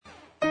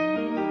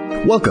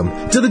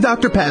Welcome to the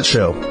Dr. Pat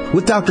Show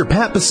with Dr.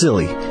 Pat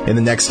Basili. In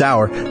the next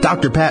hour,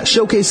 Dr. Pat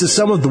showcases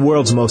some of the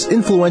world's most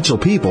influential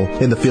people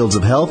in the fields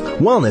of health,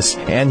 wellness,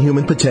 and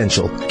human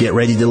potential. Get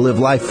ready to live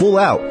life full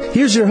out.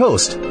 Here's your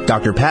host,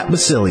 Dr. Pat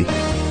Basili.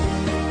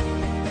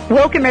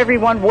 Welcome,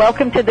 everyone.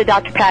 Welcome to the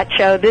Dr. Pat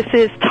Show. This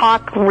is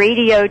talk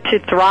radio to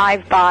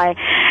thrive by.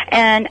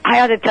 And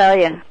I ought to tell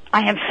you,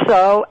 I am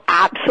so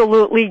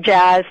absolutely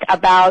jazzed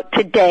about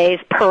today's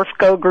Perf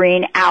Go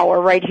Green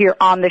Hour right here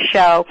on the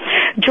show.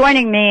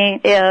 Joining me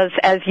is,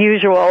 as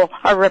usual,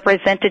 a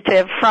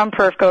representative from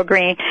Perf Go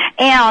Green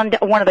and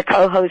one of the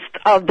co-hosts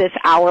of this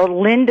hour,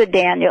 Linda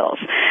Daniels.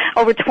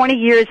 Over 20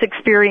 years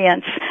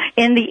experience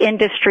in the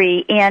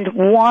industry and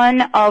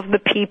one of the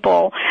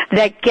people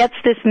that gets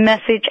this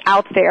message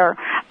out there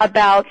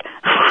about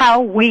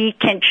how we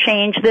can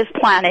change this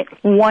planet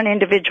one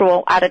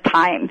individual at a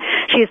time.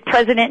 She is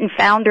president and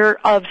founder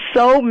of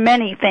so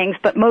many things,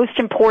 but most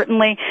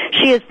importantly,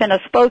 she has been a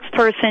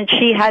spokesperson.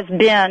 She has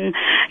been,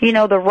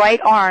 the right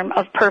arm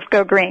of Perf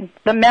Go Green.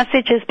 The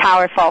message is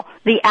powerful.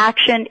 The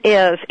action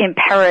is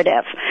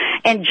imperative.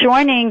 And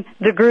joining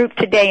the group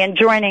today and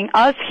joining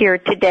us here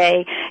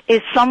today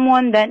is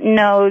someone that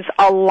knows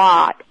a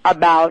lot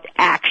about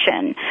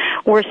action.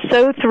 We're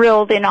so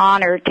thrilled and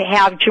honored to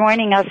have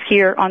joining us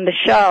here on the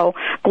show,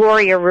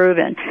 Gloria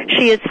Reuben.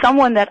 She is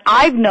someone that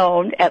I've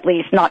known, at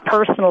least not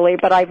personally,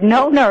 but I've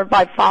known her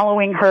by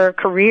following her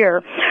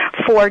career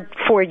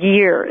for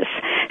years.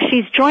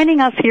 She's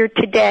joining us here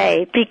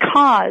today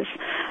because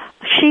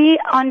she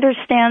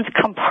understands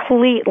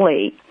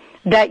completely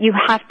that you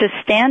have to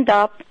stand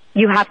up,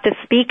 you have to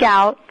speak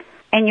out,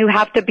 and you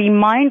have to be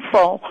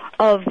mindful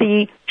of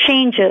the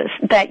changes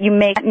that you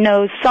make.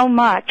 Knows so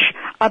much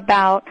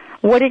about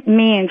what it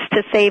means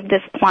to save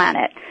this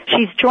planet.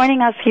 She's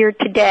joining us here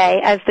today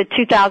as the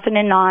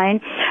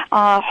 2009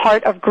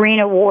 Heart of Green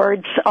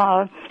Awards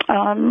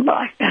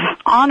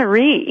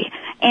honoree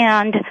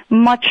and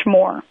much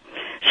more.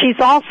 She's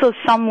also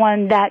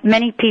someone that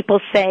many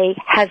people say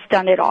has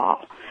done it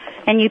all.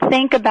 And you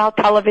think about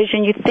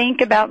television, you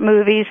think about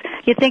movies,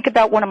 you think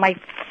about one of my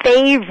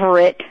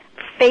favorite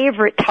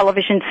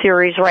television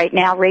series right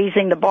now,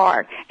 Raising the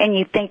Bar, and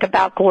you think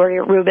about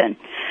Gloria Reuben.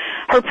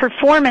 Her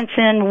performance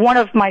in one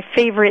of my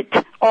favorite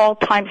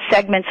all-time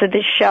segments of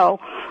this show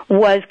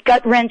was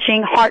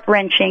gut-wrenching,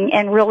 heart-wrenching,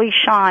 and really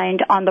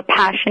shined on the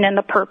passion and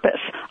the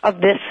purpose of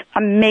this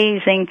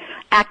amazing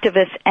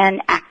activist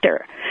and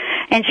actor.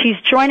 And she's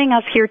joining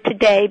us here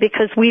today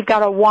because we've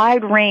got a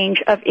wide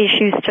range of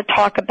issues to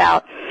talk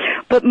about,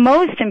 but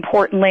most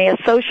importantly, a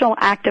social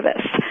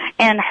activist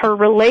and her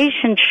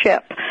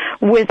relationship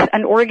with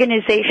an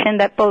organization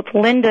that both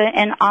Linda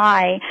and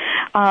I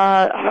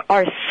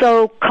are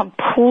so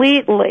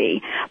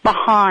completely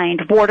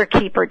behind,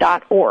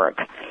 Waterkeeper.org.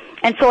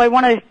 And so I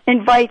want to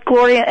invite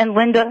Gloria and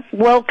Linda.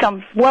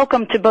 Welcome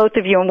to both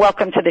of you, and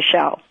welcome to the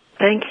show.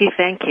 Thank you.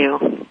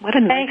 What a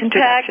nice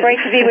introduction. Pat. Great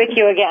to be with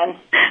you again.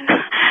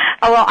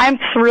 Well, I'm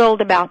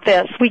thrilled about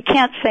this. We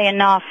can't say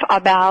enough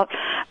about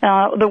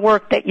the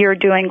work that you're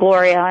doing,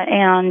 Gloria,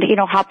 and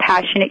how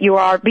passionate you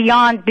are,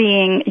 beyond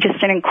being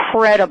just an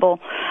incredible,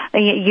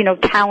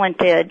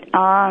 talented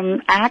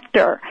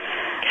actor.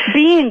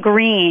 Being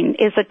green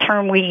is a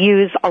term we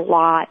use a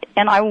lot,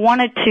 and I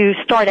wanted to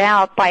start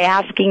out by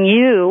asking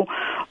you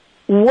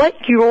what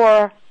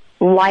your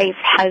life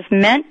has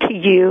meant to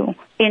you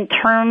in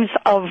terms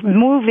of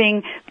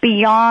moving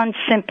beyond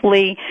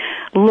simply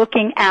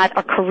looking at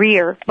a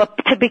career, but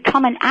to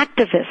become an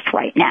activist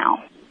right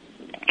now.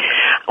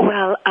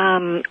 Well,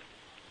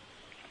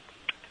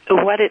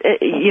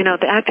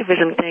 the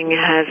activism thing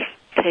has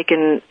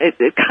taken,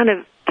 it kind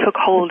of took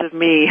hold of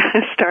me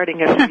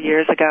starting a few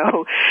years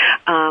ago.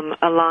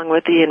 Along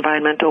with the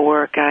environmental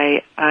work,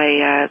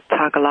 I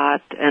talk a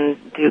lot and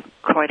do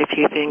quite a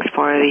few things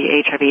for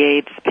the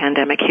HIV/AIDS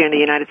pandemic here in the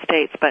United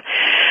States. But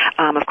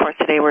of course,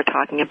 today we're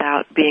talking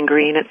about being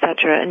green,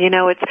 etc. And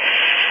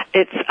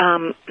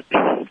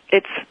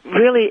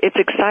it's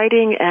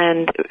exciting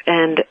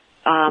and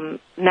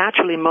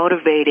naturally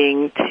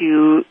motivating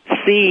to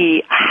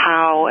see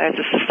how, as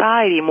a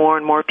society, more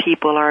and more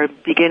people are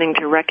beginning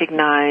to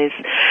recognize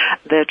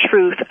the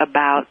truth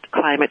about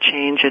climate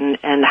change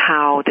and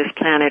how this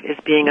planet is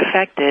being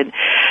affected.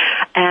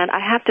 And I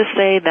have to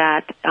say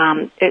that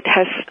it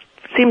has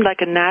seemed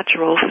like a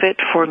natural fit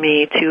for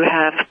me to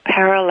have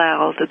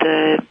paralleled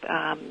the,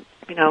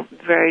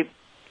 very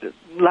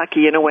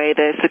lucky in a way,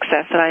 the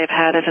success that I have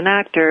had as an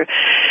actor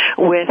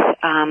with,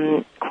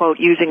 quote,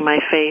 using my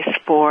face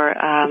for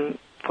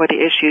the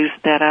issues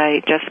that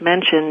I just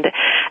mentioned.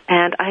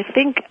 And I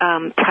think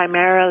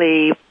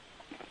primarily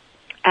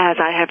as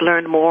I have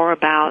learned more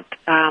about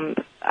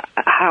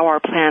how our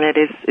planet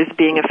is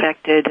being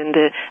affected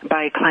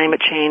by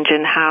climate change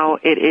and how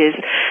it is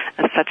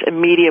of such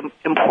immediate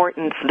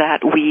importance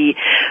that we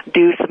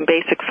do some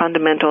basic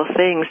fundamental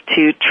things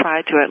to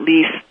try to at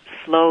least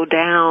slow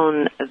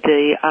down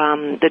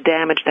the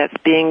damage that's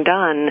being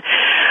done.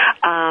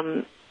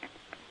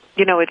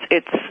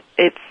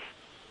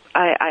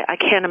 I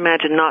can't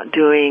imagine not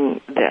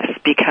doing this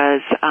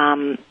because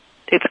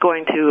it's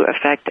going to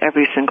affect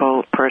every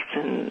single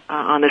person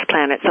on this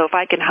planet. So if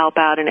I can help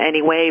out in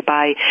any way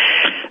by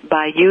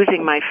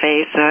using my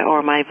face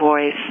or my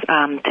voice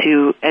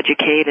to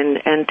educate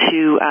and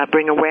to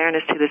bring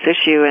awareness to this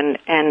issue,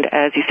 and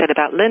as you said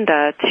about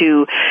Linda,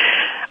 to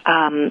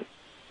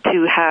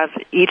have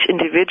each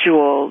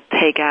individual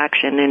take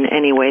action in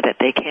any way that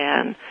they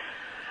can.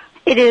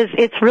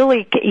 It's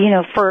really,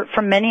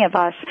 for many of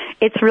us,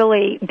 it's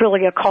really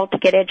a call to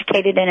get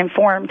educated and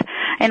informed.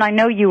 And I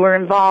know you were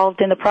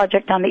involved in the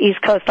project on the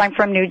East Coast. I'm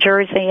from New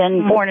Jersey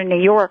and born in New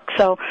York.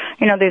 So,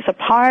 there's a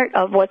part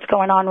of what's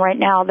going on right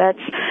now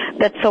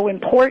that's so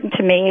important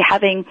to me,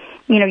 having,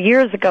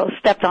 years ago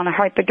stepped on a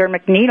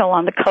hypodermic needle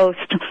on the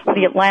coast of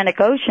the Atlantic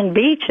Ocean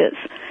beaches.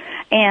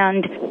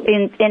 And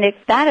if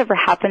that ever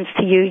happens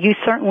to you, you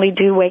certainly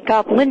do wake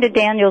up. Linda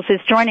Daniels is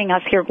joining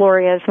us here,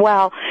 Gloria, as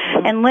well.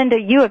 And Linda,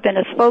 you have been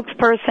a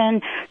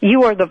spokesperson.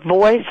 You are the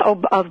voice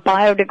of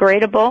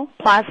biodegradable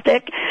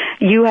plastic.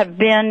 You have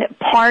been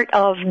part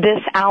of this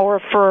hour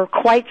for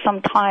quite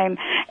some time.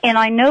 And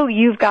I know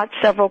you've got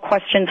several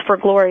questions for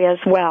Gloria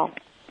as well.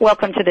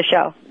 Welcome to the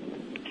show.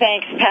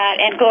 Thanks, Pat.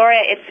 And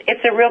Gloria,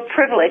 it's a real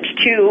privilege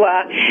to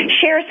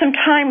share some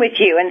time with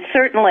you, and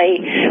certainly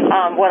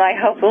what I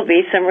hope will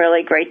be some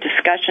really great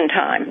discussion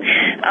time.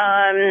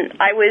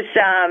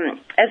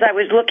 As I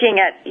was looking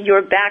at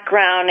your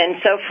background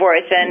and so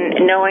forth,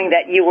 and knowing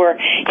that you were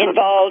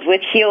involved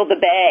with Heal the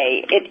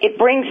Bay, it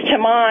brings to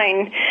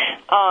mind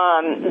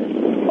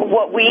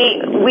what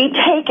we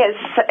take as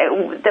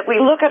that we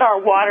look at our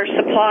water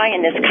supply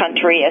in this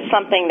country as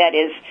something that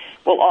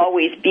will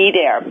always be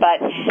there.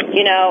 But,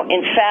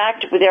 in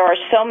fact, there are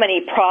so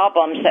many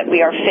problems that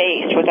we are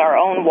faced with our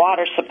own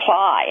water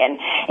supply. And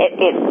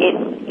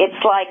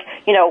it's like,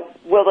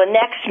 will the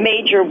next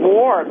major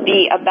war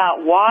be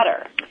about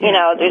water?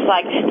 There's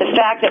like the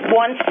fact that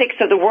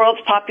 1/6 of the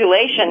world's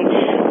population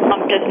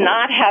does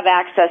not have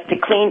access to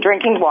clean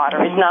drinking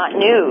water is not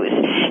news.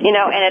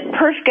 And at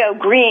Perf Go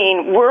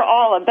Green, we're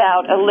all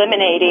about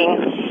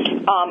eliminating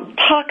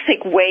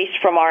toxic waste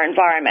from our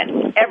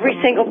environment. Every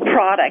single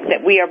product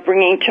that we are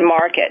bringing to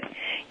market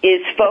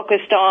is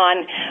focused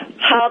on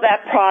how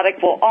that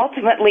product will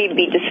ultimately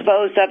be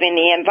disposed of in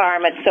the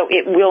environment so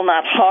it will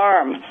not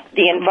harm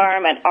the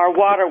environment, our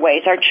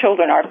waterways, our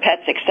children, our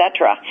pets,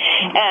 etc.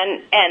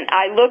 And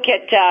I look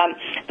at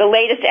the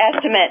latest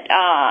estimate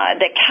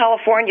that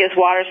California's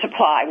water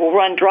supply will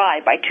run dry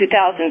by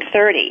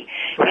 2030.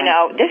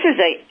 Right. This is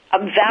a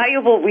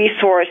valuable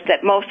resource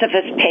that most of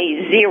us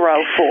pay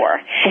zero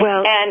for.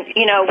 Well, and,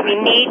 we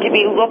need to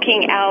be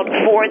looking out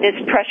for this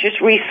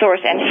precious resource,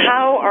 and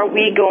how are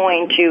we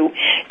going to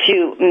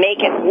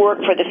make it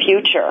work for the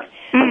future?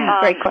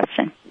 Great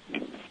question.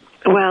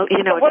 Well,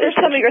 what are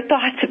some of your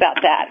thoughts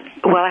about that?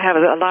 Well, I have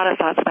a lot of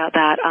thoughts about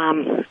that.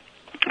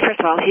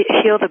 First of all,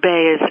 Heal the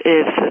Bay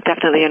is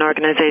definitely an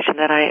organization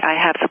that I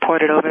have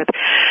supported over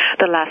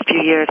the last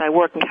few years. I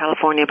work in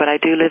California, but I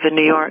do live in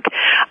New York.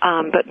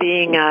 But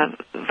being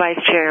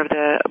vice chair of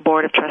the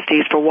Board of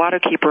Trustees for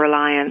Waterkeeper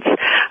Alliance,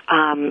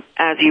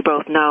 as you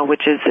both know,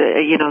 which is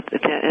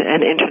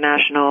an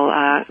international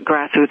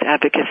grassroots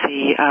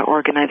advocacy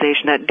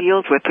organization that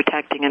deals with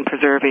protecting and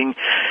preserving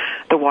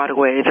the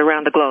waterways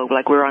around the globe,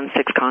 like we're on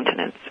 6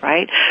 continents,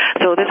 right?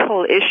 So this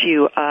whole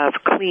issue of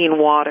clean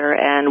water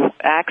and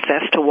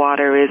access to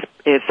water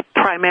is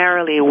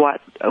primarily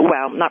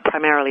not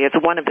primarily, it's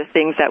one of the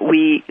things that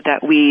we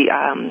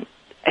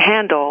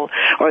handle,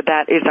 or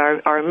that is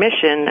our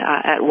mission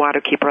at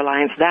Waterkeeper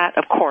Alliance. That,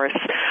 of course,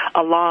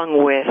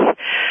 along with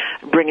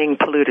bringing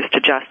polluters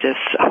to justice,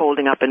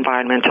 holding up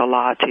environmental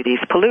law to these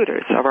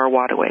polluters of our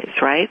waterways,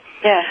 right?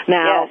 Yes.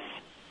 Now,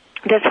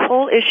 this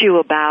whole issue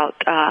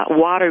about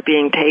water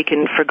being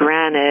taken for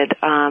granted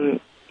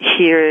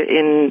here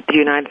in the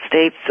United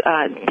States,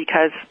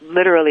 because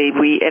literally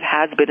it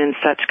has been in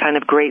such kind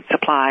of great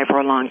supply for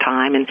a long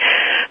time. And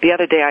the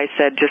other day I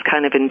said, just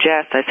kind of in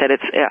jest, I said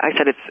it's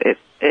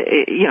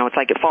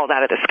like it falls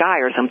out of the sky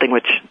or something,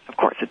 which of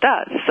course it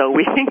does. So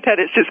we think that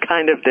it's just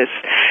kind of this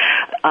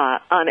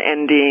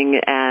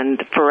unending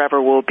and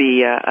forever will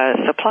be a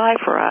supply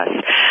for us.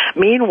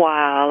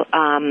 Meanwhile,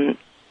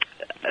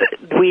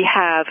 we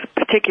have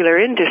particular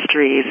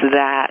industries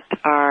that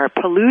are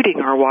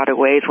polluting our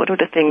waterways. One of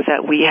the things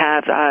that we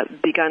have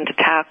begun to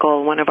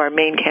tackle, one of our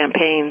main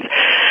campaigns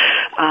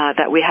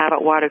that we have at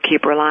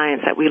Waterkeeper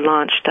Alliance that we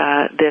launched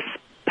this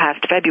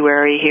past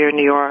February here in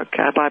New York,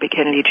 Bobby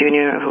Kennedy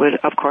Jr., who is,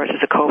 of course,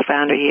 is a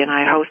co-founder, he and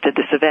I hosted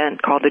this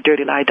event called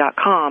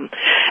TheDirtyLie.com.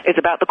 It's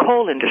about the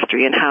coal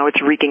industry and how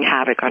it's wreaking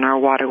havoc on our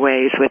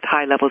waterways with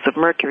high levels of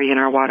mercury in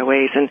our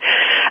waterways and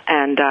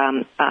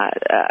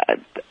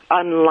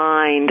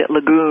unlined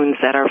lagoons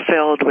that are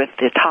filled with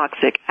the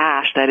toxic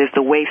ash that is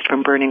the waste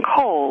from burning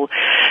coal,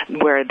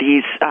 where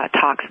these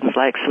toxins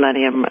like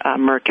selenium,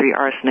 mercury,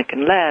 arsenic,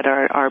 and lead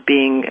are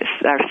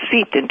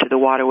seeped into the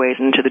waterways,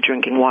 into the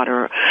drinking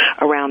water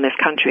around this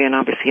country, and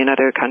obviously in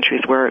other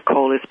countries where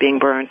coal is being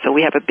burned. So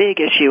we have a big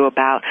issue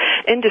about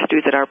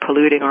industries that are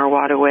polluting our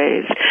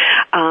waterways.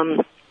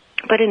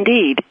 But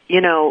indeed,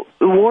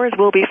 wars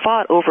will be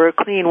fought over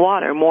clean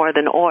water more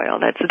than oil.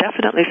 That's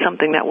definitely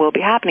something that will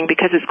be happening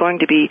because it's going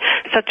to be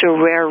such a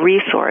rare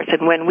resource.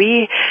 And when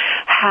we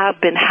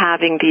have been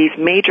having these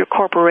major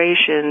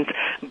corporations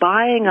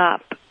buying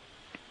up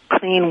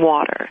clean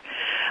water,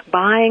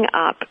 buying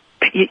up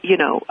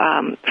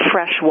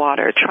fresh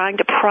water, trying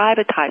to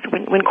privatize.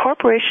 When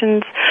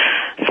corporations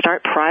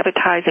start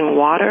privatizing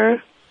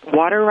water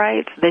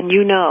rights, then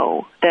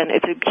then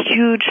it's a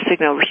huge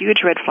signal, a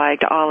huge red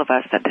flag to all of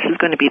us that this is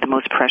going to be the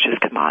most precious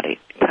commodity.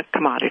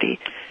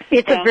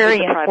 It's a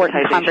very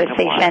important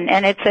conversation,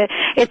 and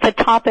it's a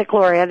topic,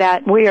 Gloria,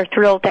 that we are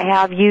thrilled to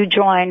have you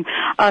join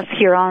us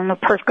here on the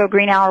Perf Go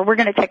Green Hour. We're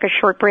going to take a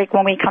short break.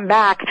 When we come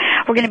back,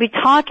 we're going to be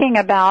talking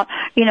about,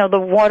 the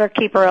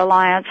Waterkeeper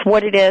Alliance,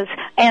 what it is,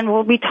 and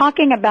we'll be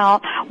talking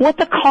about what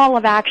the call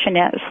of action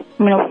is.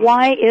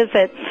 Why is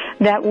it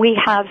that we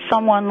have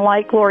someone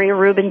like Gloria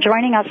Reuben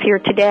joining us here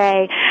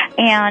today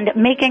and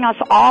making us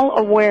all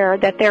aware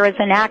that there is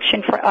an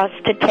action for us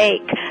to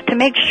take to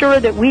make sure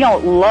that we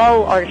don't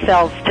lull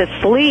ourselves to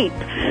sleep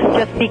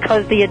just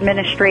because the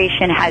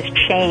administration has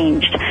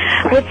changed.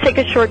 Let's take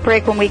a short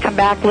break. When we come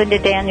back, Linda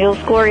Daniels,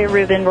 Gloria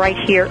Reuben, right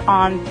here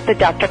on the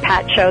Dr.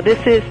 Pat Show. This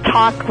is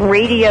Talk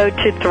Radio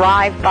to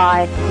Thrive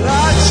By.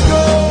 Let's go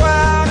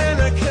out in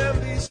a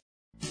candy.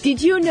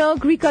 Did you know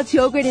Greek God's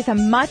yogurt is a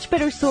much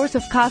better source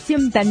of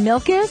calcium than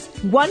milk is?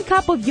 1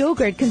 cup of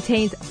yogurt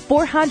contains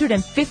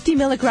 450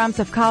 milligrams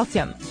of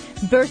calcium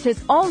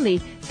versus only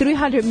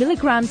 300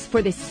 milligrams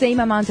for the same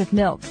amount of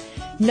milk.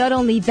 Not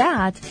only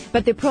that,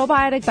 but the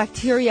probiotic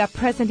bacteria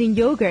present in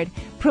yogurt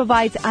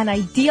provides an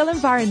ideal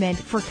environment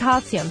for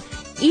calcium.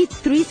 Eat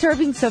 3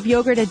 servings of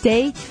yogurt a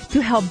day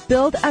to help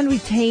build and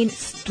retain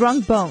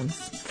strong bones.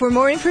 For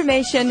more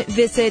information,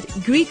 visit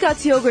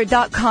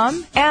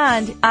GreekGodsYogurt.com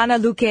and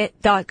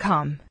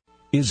AnnaLuque.com.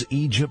 Is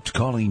Egypt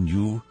calling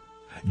you?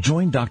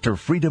 Join Dr.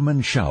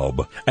 Friedemann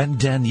Schaub and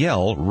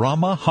Danielle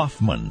Rama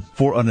Hoffman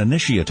for an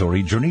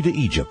initiatory journey to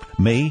Egypt,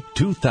 May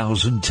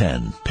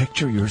 2010.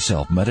 Picture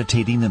yourself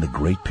meditating in the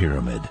Great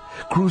Pyramid,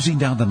 cruising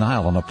down the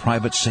Nile on a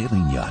private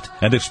sailing yacht,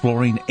 and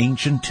exploring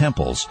ancient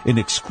temples in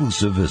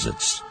exclusive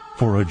visits.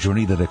 For a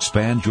journey that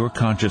expands your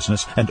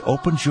consciousness and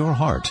opens your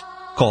heart,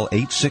 call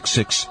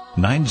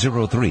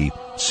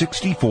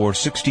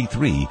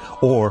 866-903-6463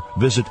 or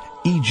visit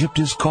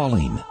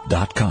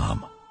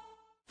EgyptIsCalling.com.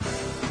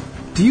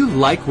 Do you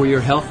like where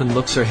your health and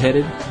looks are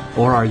headed?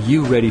 Or are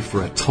you ready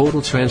for a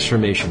total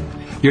transformation?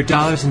 Your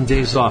dollars and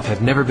days off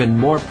have never been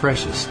more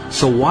precious,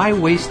 so why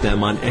waste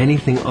them on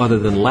anything other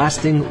than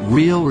lasting,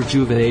 real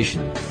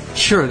rejuvenation?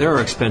 Sure, there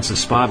are expensive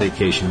spa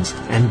vacations,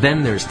 and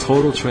then there's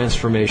total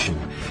transformation.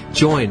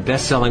 Join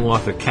best-selling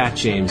author Kat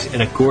James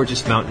in a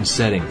gorgeous mountain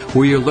setting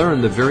where you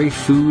learn the very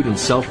food and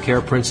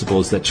self-care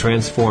principles that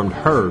transformed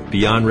her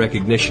beyond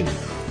recognition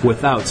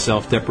without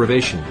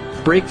self-deprivation.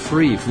 Break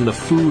free from the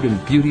food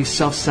and beauty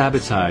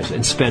self-sabotage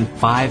and spend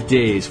 5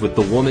 days with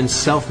the woman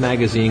Self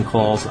magazine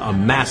calls a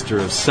master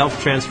of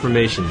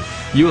self-transformation.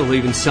 You will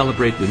even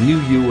celebrate the new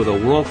you with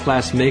a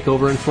world-class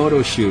makeover and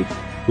photo shoot.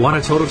 Want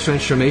a total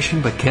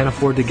transformation but can't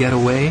afford to get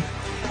away?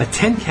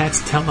 Attend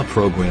Kat's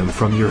teleprogram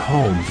from your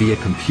home via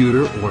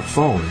computer or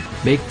phone.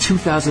 Make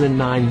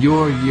 2009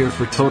 your year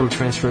for total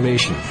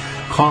transformation.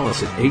 Call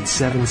us at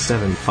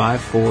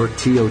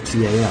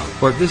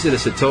 877-54-TOTAL or visit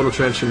us at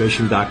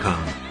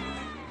TotalTransformation.com.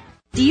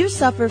 Do you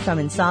suffer from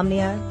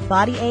insomnia,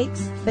 body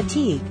aches,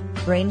 fatigue,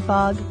 brain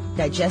fog,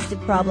 digestive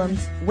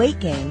problems,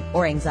 weight gain,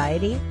 or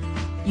anxiety?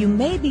 You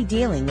may be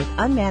dealing with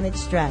unmanaged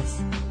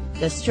stress.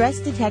 The Stress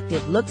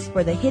Detective looks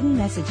for the hidden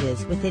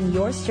messages within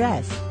your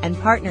stress and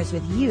partners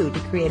with you to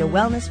create a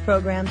wellness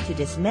program to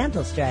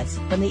dismantle stress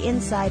from the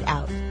inside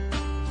out.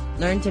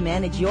 Learn to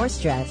manage your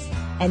stress,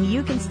 and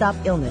you can stop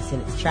illness in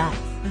its tracks.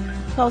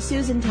 Call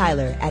Susan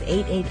Tyler at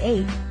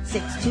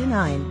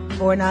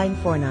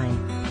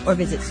 888-629-4949 or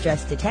visit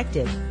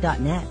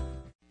StressDetective.net.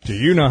 Do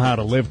you know how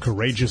to live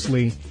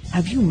courageously?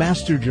 Have you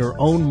mastered your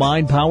own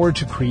mind power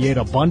to create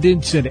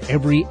abundance in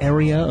every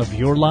area of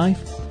your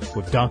life?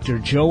 With Dr.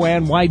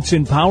 Joanne White's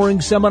empowering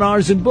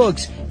seminars and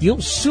books, you'll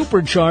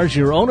supercharge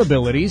your own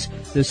abilities.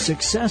 The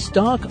Success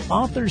Doc,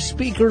 author,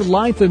 speaker,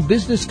 life, and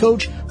business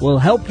coach will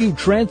help you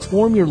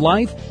transform your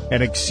life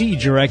and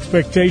exceed your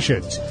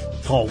expectations.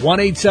 Call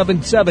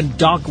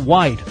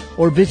 1-877-DOC-WHITE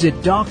or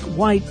visit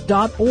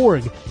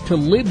DocWhite.org to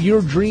live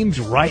your dreams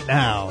right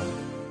now.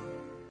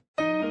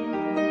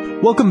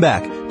 Welcome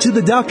back to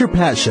the Dr.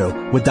 Pat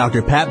Show with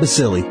Dr. Pat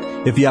Basili.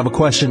 If you have a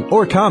question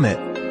or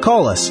comment,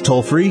 call us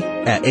toll-free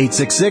at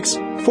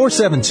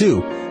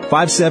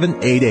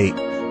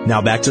 866-472-5788.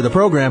 Now back to the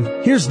program.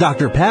 Here's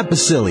Dr. Pat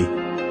Basili.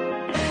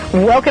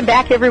 Welcome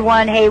back,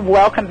 everyone. Hey,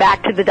 welcome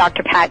back to the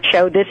Dr. Pat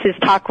Show. This is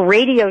Talk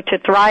Radio to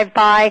Thrive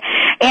By,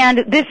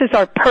 and this is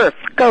our Perf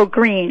Go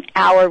Green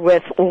Hour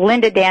with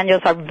Linda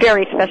Daniels, our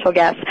very special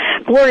guest,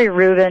 Gloria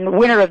Reuben,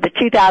 winner of the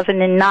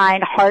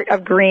 2009 Heart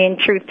of Green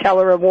Truth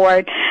Teller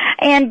Award,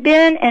 and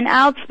been an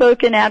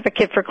outspoken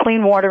advocate for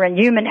clean water and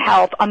human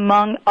health,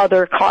 among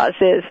other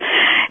causes.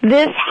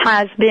 This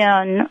has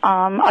been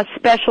a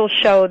special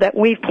show that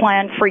we've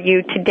planned for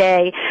you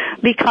today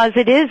because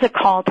it is a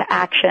call to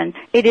action.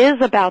 It is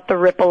about the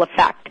ripple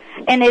effect.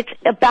 And it's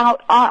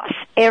about us,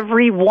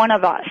 every one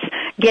of us,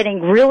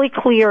 getting really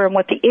clear on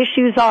what the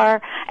issues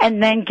are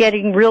and then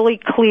getting really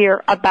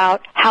clear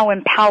about how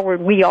empowered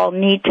we all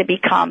need to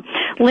become.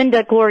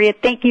 Linda, Gloria,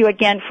 thank you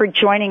again for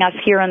joining us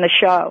here on the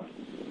show.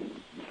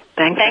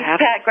 Thanks,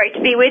 Pat. Great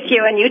to be with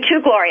you, and you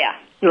too, Gloria.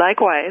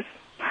 Likewise.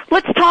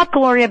 Let's talk,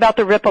 Gloria, about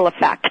the ripple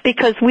effect,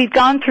 because we've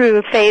gone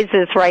through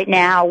phases right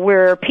now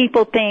where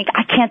people think,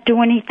 I can't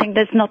do anything,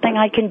 there's nothing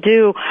I can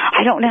do,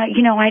 I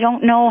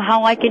don't know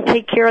how I can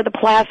take care of the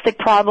plastic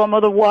problem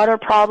or the water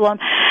problem.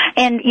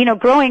 And,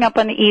 growing up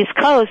on the East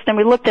Coast, and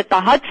we looked at the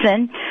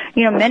Hudson,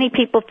 many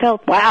people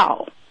felt,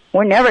 wow,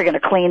 we're never going to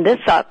clean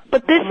this up.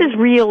 But this is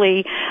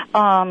really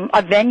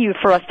a venue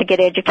for us to get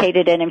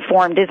educated and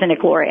informed, isn't it,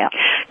 Gloria?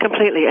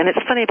 Completely. And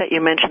it's funny that you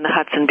mentioned the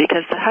Hudson,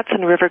 because the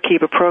Hudson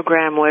Riverkeeper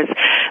program was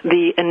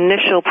the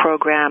initial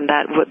program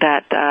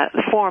that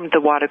formed the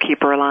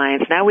Waterkeeper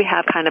Alliance. Now we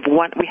have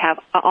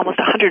almost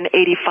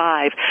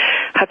 185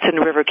 Hudson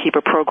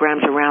Riverkeeper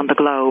programs around the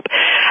globe.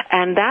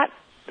 And that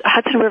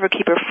Hudson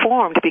Riverkeeper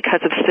formed because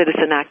of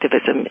citizen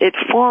activism. It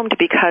formed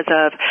because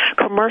of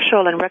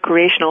commercial and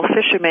recreational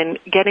fishermen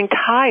getting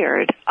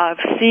tired of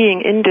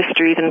seeing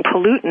industries and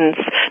pollutants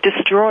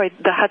destroy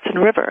the Hudson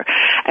River.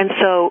 And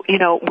so,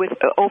 with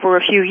over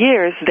a few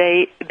years,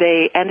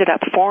 they ended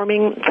up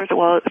forming, first of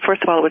all,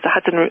 it was the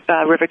Hudson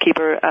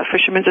Riverkeeper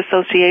Fishermen's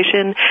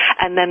Association,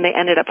 and then they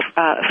ended up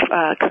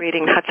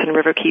creating Hudson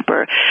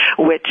Riverkeeper,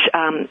 which,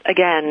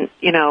 again,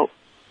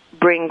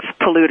 brings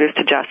polluters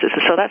to justice.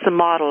 So that's a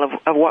model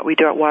of what we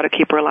do at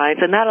Waterkeeper Alliance,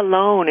 and that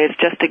alone is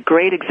just a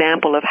great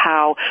example of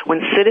how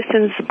when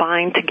citizens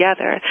bind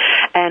together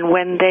and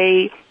when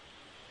they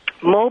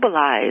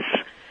mobilize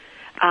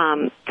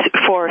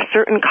for a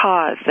certain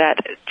cause,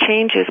 that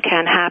changes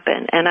can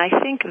happen. And I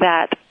think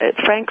that,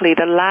 frankly,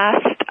 the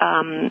last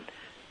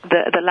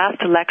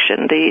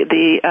election,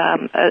 the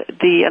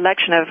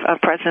election of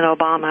President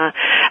Obama,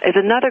 is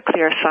another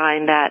clear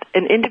sign that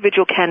an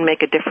individual can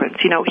make a difference.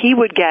 He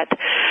would get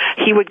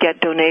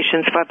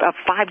donations of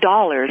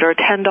 $5 or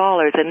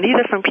 $10, and these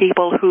are from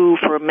people who,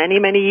 for many,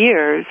 many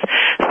years,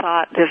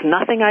 thought there's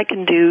nothing I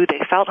can do.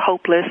 They felt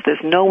hopeless.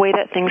 There's no way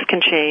that things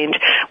can change.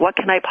 What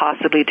can I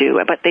possibly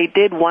do? But they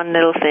did one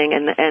little thing,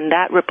 and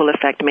that ripple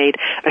effect made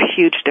a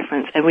huge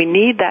difference. And we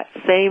need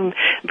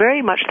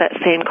very much that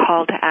same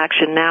call to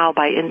action now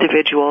by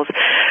individuals.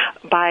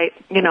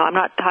 I'm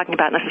not talking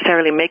about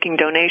necessarily making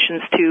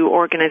donations to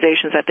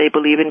organizations that they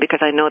believe in, because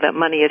I know that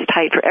money is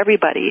tight for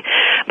everybody.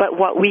 But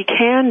what we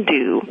can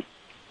do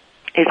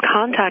is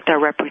contact our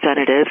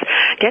representatives,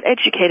 get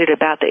educated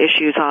about the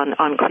issues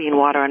on clean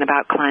water and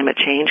about climate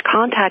change,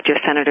 contact your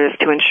senators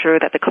to ensure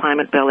that the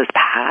climate bill is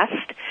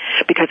passed,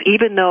 because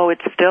even though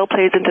it still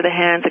plays into the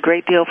hands a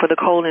great deal for the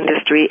coal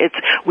industry,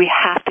 we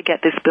have to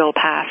get this bill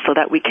passed so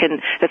that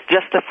it's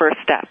just the first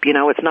step.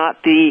 It's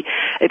not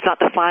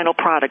the final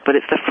product, but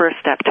it's the first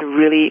step to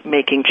really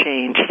making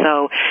change.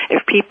 So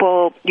if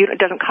people, it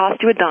doesn't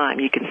cost you a dime.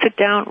 You can sit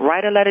down,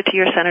 write a letter to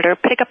your senator,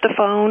 pick up the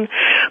phone,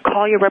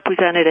 call your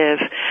representative,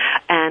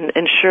 and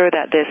ensure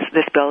that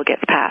this bill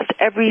gets passed.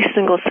 Every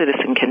single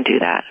citizen can do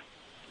that.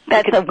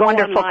 That's a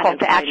wonderful call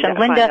to action.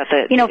 Linda,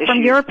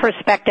 from your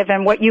perspective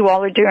and what you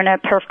all are doing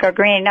at Perf Go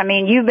Green,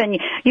 you've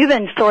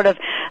been sort of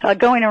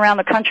going around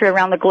the country,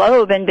 around the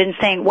globe, and been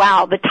saying,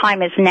 wow, the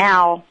time is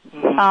now.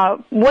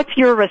 Mm-hmm. What's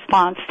your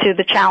response to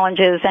the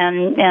challenges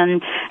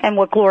and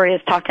what Gloria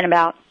is talking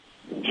about?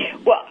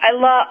 Well, I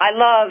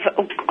love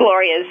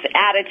Gloria's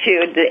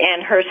attitude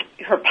and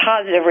her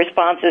positive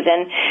responses,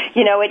 and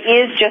it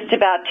is just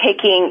about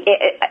taking.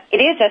 It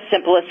is as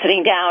simple as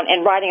sitting down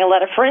and writing a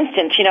letter. For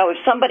instance, if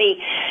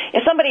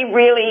somebody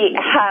really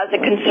has a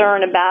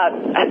concern about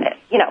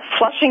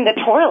flushing the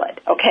toilet,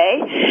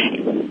 okay,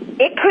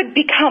 it could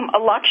become a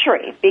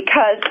luxury,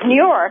 because New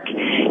York,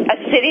 a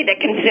city that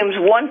consumes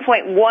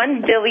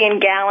 1.1 billion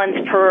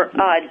gallons per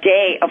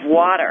day of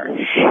water,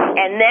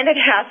 and then it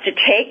has to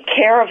take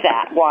care of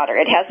that water.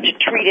 It has to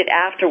treat it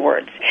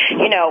afterwards.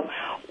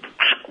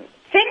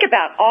 Think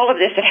about all of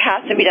this that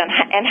has to be done.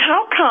 And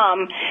how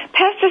come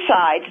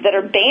pesticides that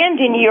are banned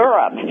in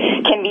Europe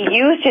can be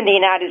used in the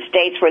United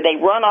States, where they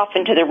run off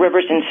into the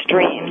rivers and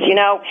streams?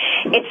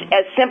 It's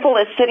as simple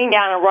as sitting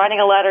down and writing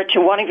a letter to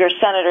one of your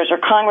senators or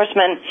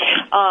congressmen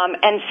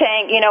and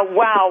saying,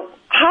 wow,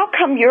 how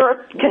come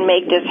Europe can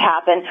make this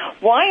happen?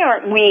 Why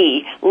aren't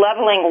we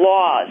leveling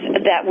laws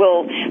that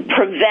will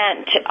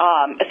prevent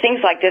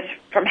things like this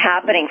from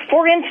happening?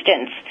 For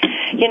instance,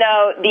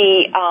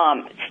 the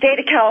state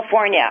of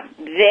California,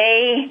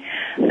 they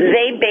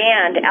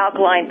banned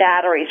alkaline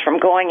batteries from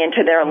going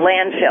into their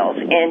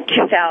landfills in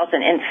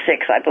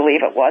 2006, I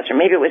believe it was, or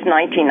maybe it was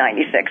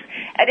 1996.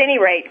 At any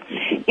rate,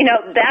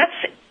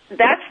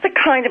 that's the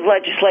kind of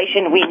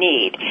legislation we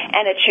need,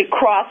 and it should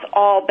cross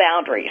all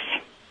boundaries.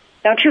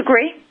 Don't you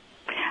agree?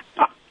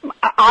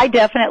 I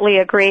definitely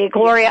agree.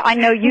 Gloria, I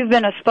know you've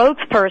been a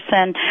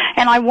spokesperson,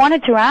 and I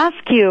wanted to ask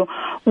you,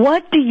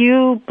 what do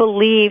you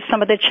believe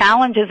some of the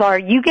challenges are?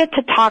 You get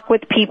to talk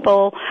with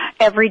people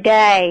every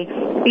day.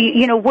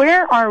 You know,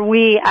 where are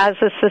we as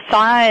a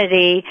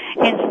society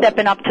in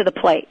stepping up to the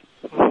plate?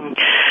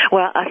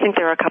 Well, I think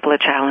there are a couple of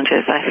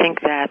challenges. I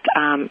think that,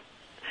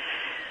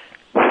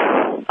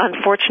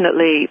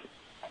 unfortunately,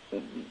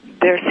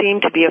 there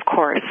seem to be, of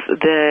course,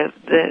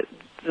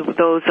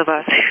 those of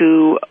us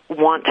who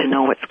want to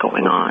know what's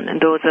going on, and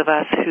those of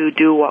us who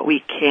do what we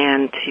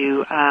can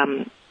to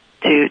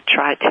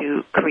try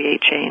to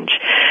create change.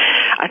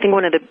 I think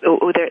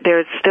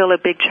there's still a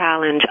big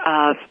challenge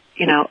of,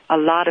 you know, a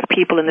lot of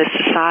people in this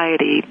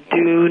society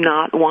do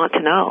not want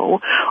to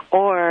know,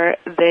 or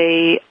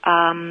they,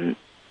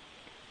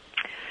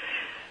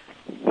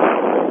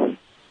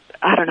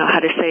 I don't know how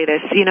to say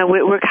this. You know,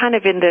 we're kind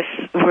of in this.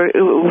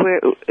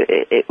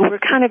 We're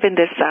kind of in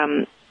this.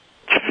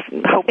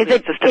 Is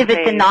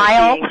it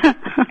denial?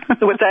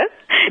 What's that?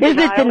 Is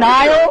it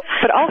denial?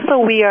 But also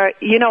we are.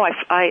 You know,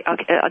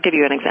 I'll give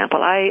you an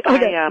example. I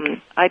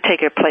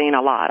take a plane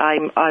a lot. I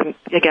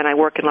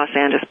work in Los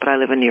Angeles, but I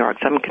live in New York,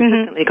 so I'm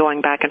consistently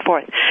going back and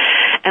forth.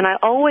 And I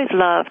always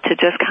love to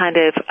just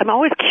I'm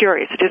always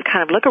curious to just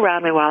kind of look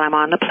around me while I'm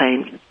on the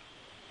plane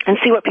and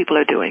see what people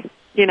are doing.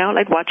 You know,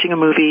 like watching a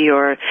movie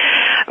or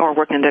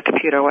working on their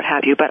computer or what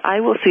have you. But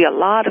I will see a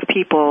lot of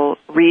people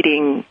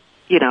reading,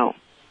 you know,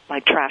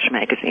 like trash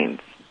magazines,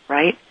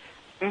 right?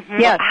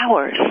 Yes. For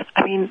hours.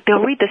 I mean,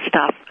 they'll read this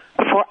stuff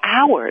for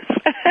hours.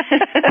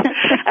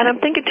 And I'm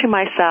thinking to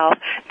myself,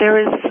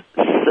 there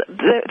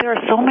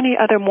are so many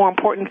other more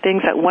important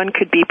things that one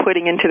could be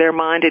putting into their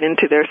mind and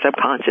into their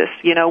subconscious.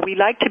 You know, we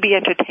like to be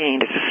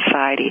entertained as a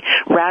society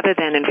rather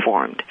than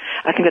informed.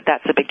 I think that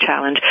that's a big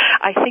challenge.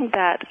 I think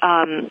that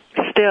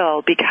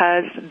still,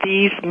 because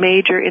these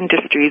major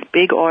industries,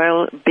 big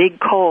oil, big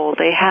coal,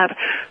 they have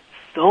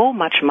so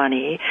much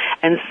money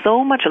and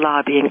so much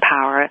lobbying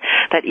power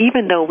that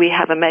even though we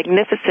have a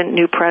magnificent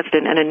new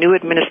president and a new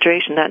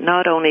administration that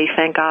not only,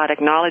 thank God,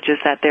 acknowledges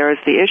that there is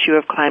the issue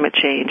of climate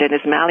change and is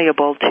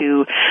malleable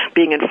to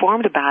being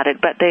informed about it,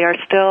 but they are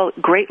still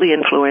greatly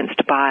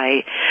influenced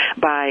by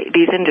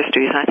these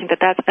industries. And I think that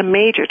that's a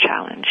major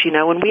challenge. You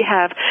know, when we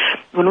have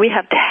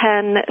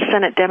 10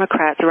 Senate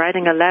Democrats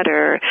writing a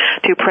letter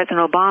to President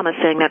Obama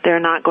saying that they're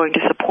not going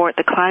to support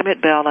the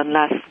climate bill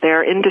unless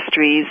their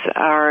industries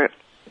are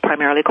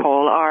primarily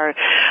coal, are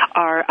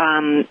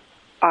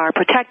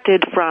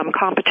protected from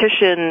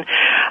competition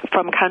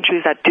from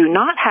countries that do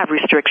not have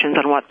restrictions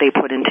on what they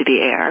put into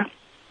the air.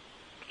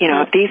 You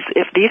know,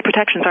 if these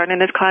protections aren't in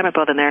this climate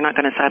bill, then they're not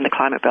going to sign the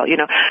climate bill. You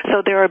know,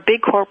 so there are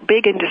big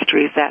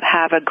industries that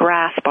have a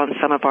grasp on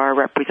some of our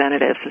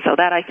representatives. So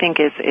that I think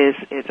is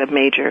a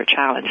major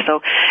challenge.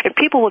 So if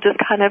people will just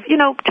kind of, you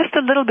know, just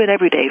a little bit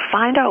every day,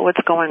 find out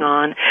what's going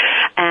on,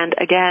 and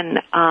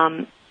again,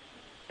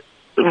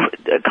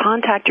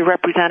 contact your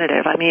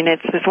representative. I mean,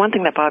 it's one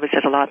thing that Bobby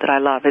says a lot that I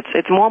love.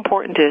 It's more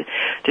important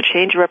to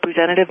change your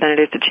representative than it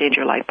is to change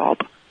your light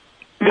bulb.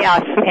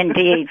 Yes,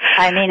 indeed.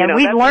 I mean, and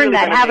we've learned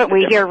that, haven't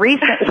we, here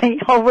recently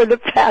over the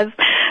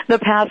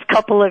past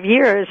couple of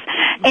years.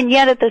 And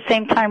yet at the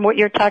same time, what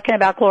you're talking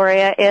about,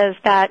 Gloria, is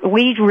that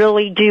we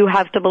really do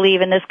have to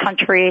believe in this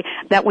country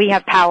that we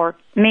have power.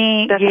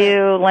 Me,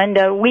 you,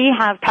 Linda, we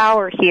have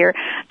power here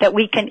that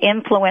we can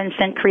influence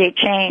and create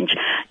change.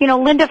 You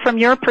know, Linda, from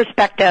your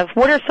perspective,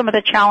 what are some of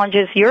the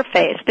challenges you're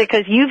faced?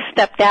 Because you've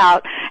stepped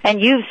out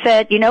and you've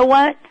said, you know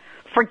what?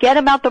 Forget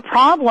about the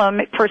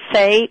problem per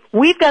se.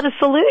 We've got a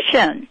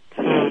solution.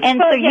 And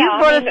so you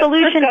brought a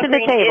solution to the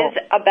table. Is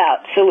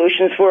about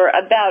solutions. We're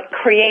about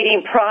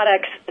creating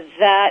products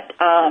that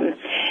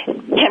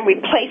can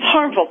replace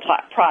harmful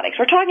products.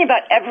 We're talking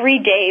about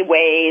everyday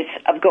ways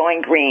of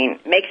going green.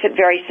 Makes it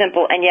very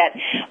simple, and yet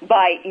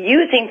by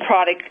using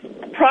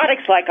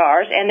products like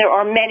ours, and there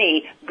are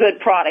many good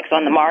products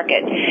on the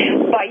market,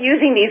 by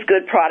using these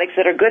good products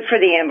that are good for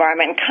the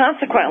environment and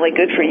consequently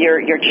good for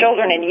your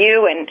children and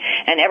you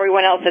and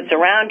everyone else that's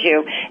around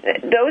you,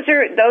 those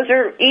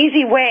are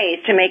easy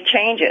ways to make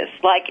changes.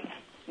 Like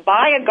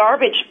buy a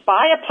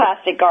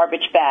plastic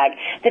garbage bag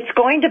that's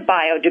going to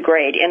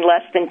biodegrade in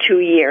less than 2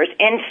 years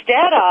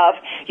instead of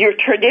your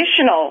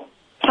traditional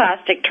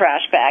plastic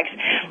trash bags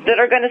that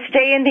are going to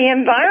stay in the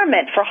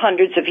environment for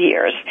hundreds of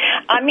years.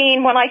 I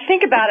mean, when I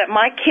think about it,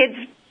 my kids'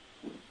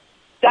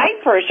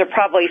 diapers are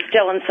probably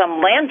still in some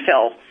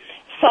landfill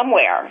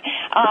somewhere.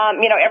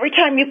 You know, every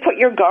time you put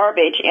your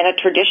garbage in a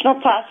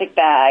traditional plastic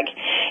bag,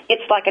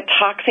 it's like a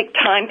toxic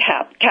time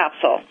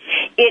capsule.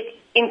 It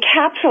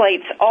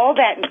encapsulates all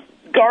that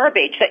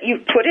garbage that you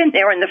put in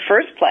there in the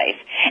first place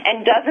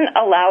and doesn't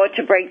allow it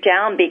to break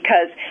down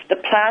because the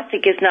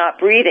plastic is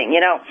not breathing. You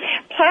know,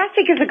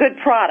 plastic is a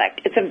good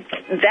product. It's a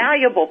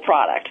valuable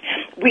product.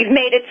 We've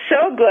made it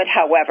so good,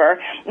 however,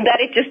 that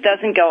it just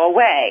doesn't go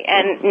away.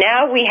 And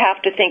now we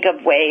have to think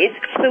of ways,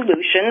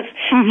 solutions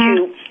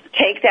to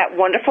take that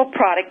wonderful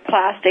product,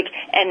 plastic,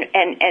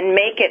 and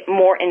make it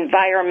more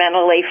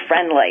environmentally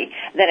friendly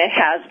than it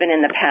has been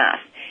in the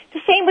past.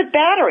 The same with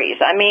batteries.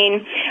 I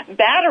mean,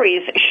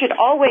 batteries should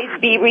always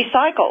be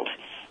recycled.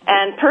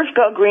 And Perf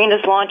Go Green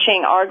is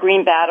launching our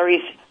green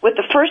batteries with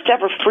the first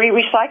ever free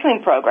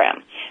recycling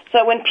program.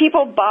 So when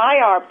people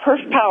buy our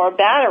Perf Power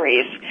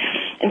batteries,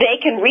 they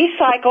can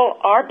recycle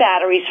our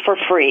batteries for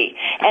free,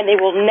 and they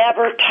will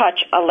never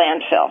touch a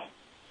landfill.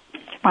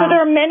 Wow. So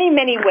there are many,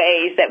 many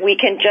ways that we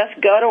can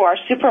just go to our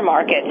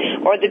supermarket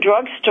or the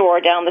drugstore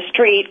down the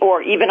street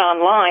or even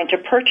online to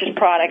purchase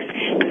products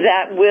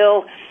that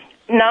will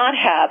not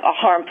have a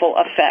harmful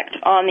effect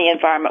on the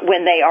environment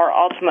when they are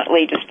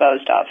ultimately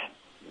disposed of.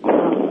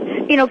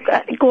 You know,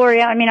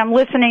 Gloria, I mean, I'm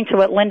listening to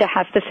what Linda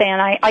has to say,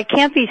 and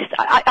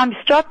I'm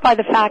struck by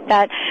the fact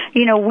that,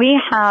 you know, we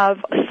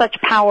have such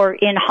power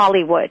in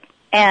Hollywood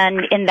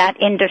and in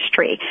that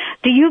industry.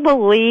 Do you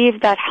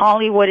believe that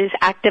Hollywood is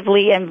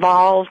actively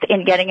involved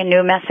in getting a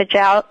new message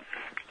out?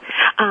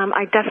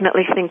 I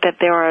definitely think that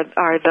there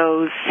are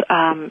those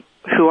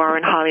who are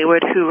in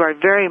Hollywood who are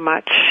very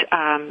much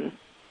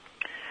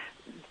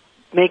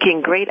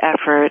making great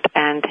effort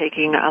and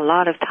taking a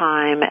lot of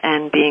time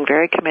and being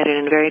very committed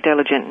and very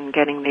diligent in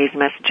getting these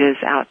messages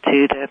out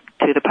to the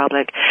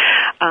public.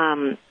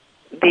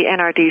 The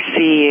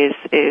NRDC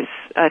is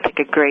I think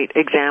a great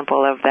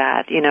example of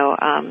that. You know,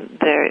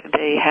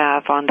 they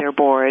have on their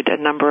board a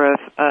number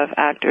of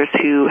actors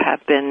who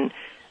have been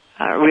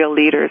real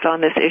leaders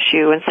on this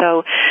issue, and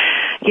so,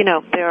 you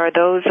know, there are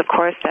those, of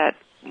course, that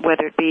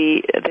whether it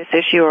be this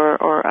issue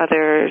or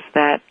others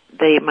that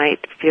they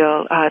might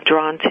feel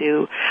drawn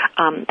to.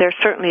 There's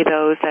certainly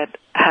those that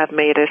have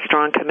made a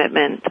strong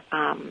commitment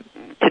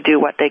to do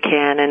what they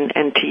can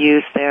and to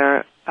use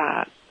their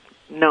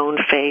known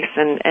face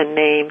and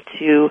name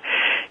to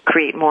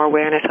create more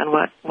awareness on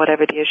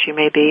whatever the issue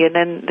may be. And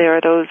then there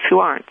are those who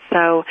aren't.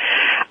 So,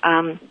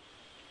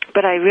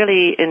 but I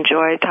really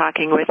enjoy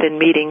talking with and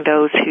meeting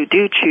those who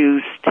do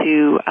choose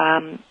to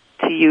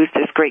use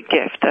this great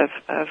gift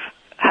of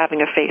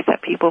having a face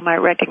that people might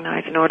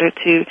recognize in order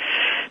to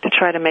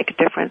try to make a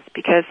difference.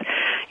 Because,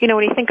 you know,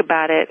 when you think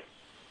about it,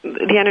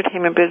 the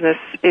entertainment business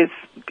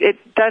it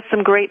does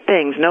some great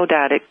things, no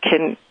doubt. It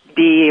can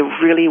be a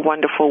really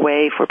wonderful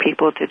way for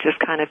people to just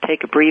kind of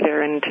take a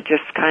breather and to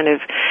just kind of,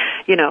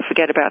 you know,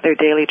 forget about their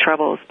daily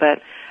troubles.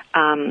 But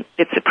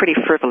it's a pretty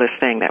frivolous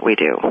thing that we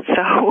do.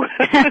 So,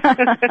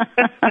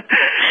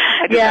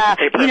 yeah,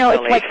 you know,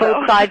 it's like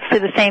both sides to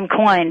the same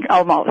coin,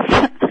 almost.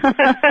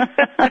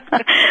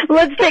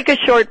 Let's take a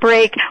short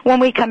break. When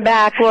we come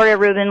back, Gloria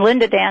Reuben,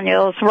 Linda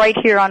Daniels, right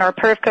here on our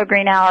Perf Go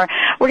Green Hour,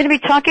 we're going to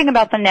be talking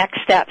about the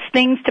next steps,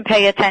 things to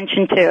pay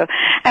attention to.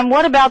 And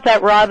what about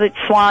that Robert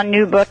Swan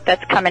new book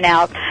that's coming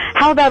out?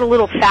 How about a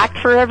little fact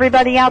for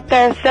everybody out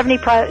there?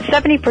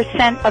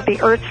 70% of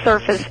the Earth's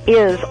surface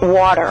is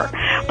water,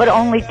 but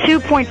only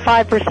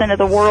 2.5% of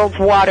the world's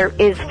water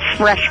is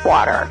fresh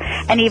water.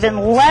 And even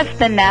less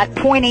than that,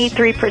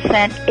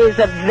 0.83%, is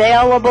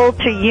available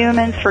to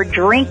humans for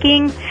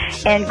drinking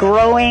and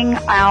growing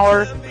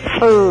our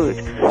food.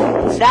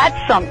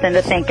 That's something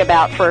to think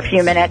about for a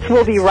few minutes.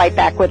 We'll be right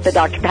back with the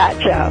Dr.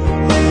 Pat Show.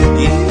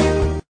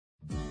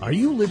 Are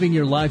you living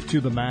your life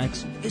to the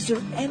max? Is there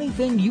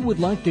anything you would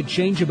like to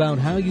change about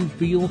how you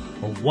feel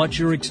or what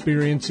you're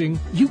experiencing?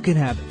 You can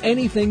have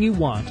anything you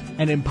want,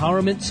 and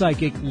empowerment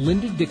psychic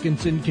Linda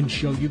Dickinson can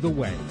show you the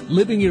way.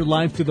 Living your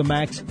life to the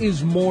max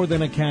is more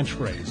than a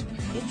catchphrase.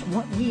 It's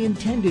what we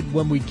intended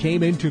when we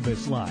came into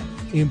this life.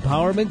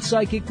 Empowerment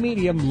psychic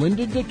medium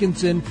Linda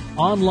Dickinson,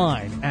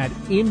 online at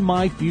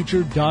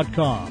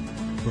inmyfuture.com.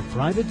 For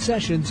private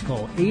sessions,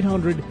 call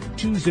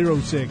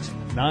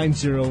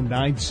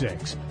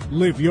 800-206-9096.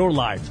 Live your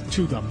life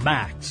to the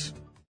max.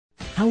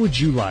 How would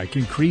you like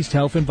increased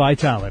health and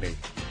vitality?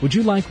 Would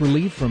you like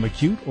relief from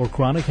acute or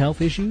chronic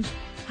health issues?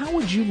 How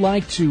would you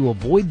like to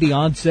avoid the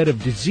onset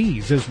of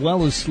disease as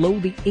well as slow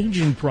the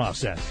aging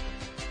process?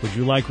 Would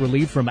you like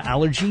relief from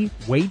allergy,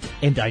 weight,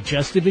 and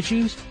digestive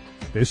issues?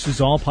 This is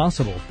all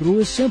possible through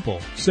a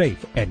simple,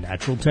 safe, and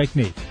natural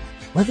technique.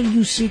 Whether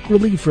you seek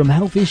relief from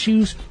health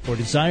issues or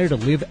desire to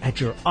live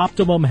at your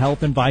optimum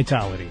health and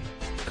vitality,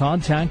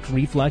 contact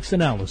reflex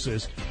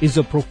analysis is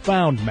a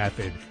profound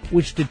method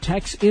which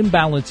detects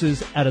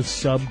imbalances at a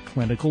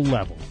subclinical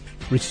level,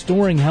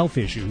 restoring health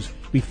issues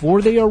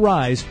before they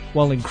arise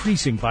while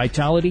increasing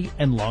vitality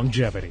and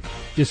longevity.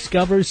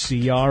 Discover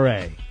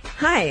CRA.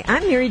 Hi,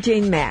 I'm Mary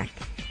Jane Mack.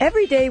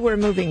 Every day we're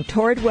moving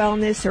toward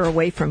wellness or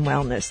away from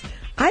wellness.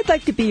 I'd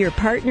like to be your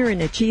partner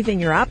in achieving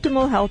your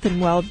optimal health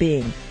and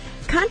well-being.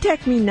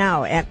 Contact me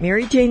now at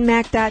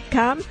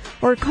maryjanemack.com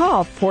or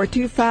call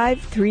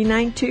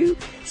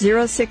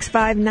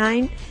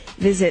 425-392-0659.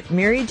 Visit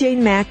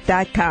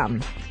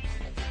maryjanemack.com.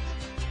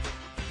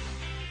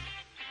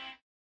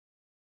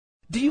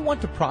 Do you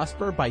want to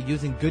prosper by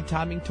using good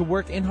timing to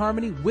work in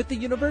harmony with the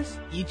universe?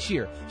 Each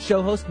year,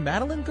 show host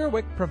Madeline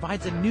Gerwick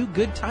provides a new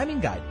good timing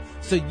guide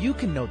so you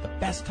can know the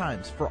best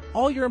times for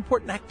all your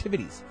important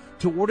activities.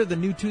 To order the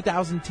new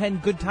 2010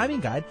 Good Timing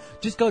Guide,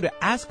 just go to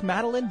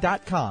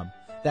askmadeline.com.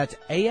 That's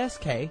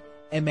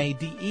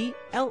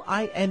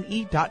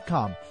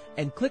AskMadeline.com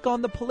and click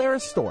on the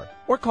Polaris store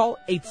or call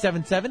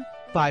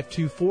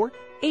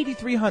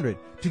 524-8300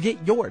 to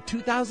get your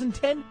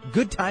 2010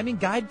 Good Timing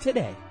Guide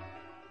today.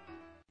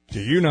 Do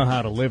you know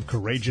how to live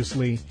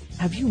courageously?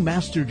 Have you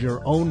mastered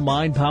your own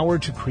mind power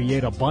to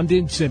create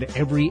abundance in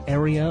every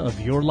area of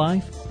your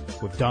life?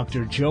 With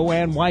Dr.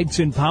 Joanne White's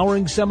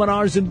empowering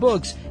seminars and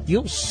books,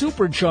 you'll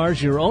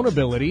supercharge your own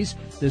abilities.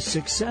 The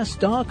Success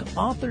Doc,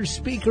 author,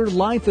 speaker,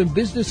 life, and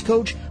business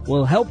coach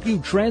will help you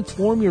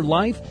transform your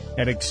life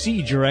and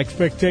exceed your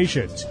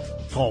expectations.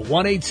 Call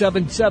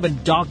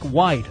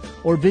 1-877-DOC-WHITE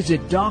or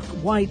visit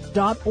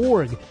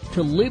docwhite.org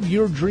to live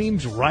your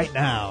dreams right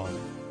now.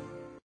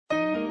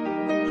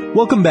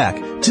 Welcome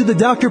back to the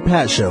Dr.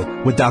 Pat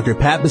Show with Dr.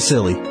 Pat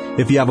Basili.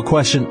 If you have a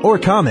question or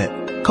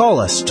comment, call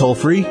us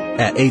toll-free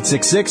at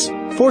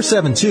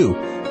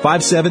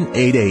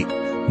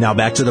 866-472-5788. Now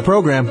back to the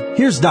program.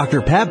 Here's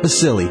Dr. Pat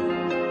Basili.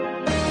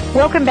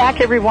 Welcome back,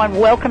 everyone.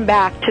 Welcome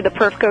back to the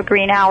Perf Go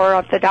Green Hour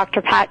of the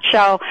Dr. Pat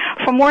Show.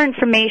 For more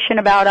information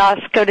about us,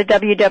 go to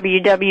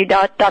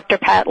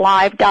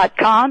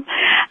www.drpatlive.com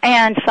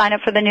and sign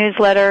up for the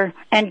newsletter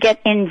and get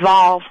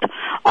involved.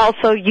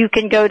 Also, you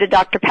can go to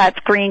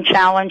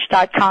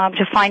drpatsgreenchallenge.com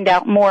to find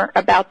out more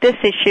about this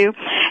issue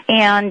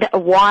and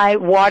why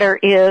water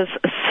is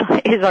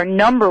our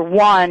number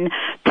one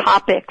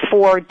topic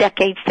for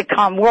decades to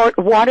come.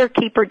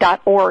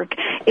 Waterkeeper.org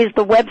is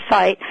the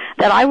website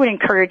that I would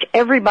encourage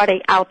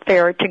everybody out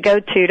there to go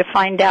to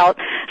find out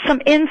some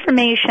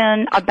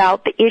information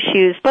about the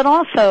issues, but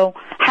also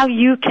how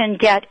you can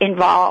get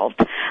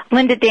involved.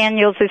 Linda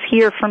Daniels is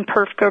here from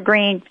Perf Go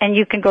Green, and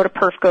you can go to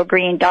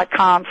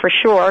perfgogreen.com for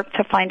sure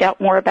to find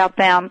out more about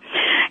them.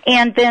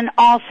 And then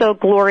also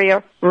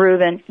Gloria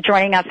Reuben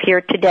joining us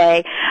here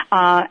today,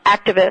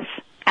 activist,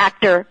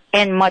 actor,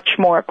 and much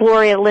more.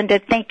 Gloria, Linda,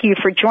 thank you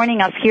for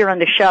joining us here on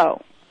the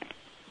show.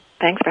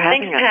 Thanks for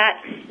having us.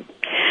 Pat.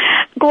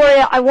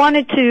 Gloria, I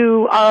wanted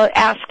to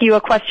ask you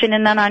a question,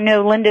 and then I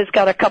know Linda's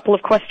got a couple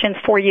of questions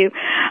for you.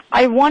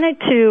 I wanted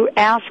to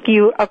ask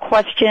you a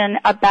question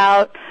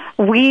about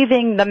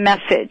weaving the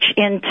message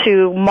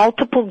into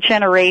multiple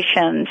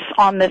generations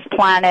on this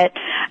planet,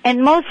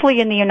 and mostly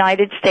in the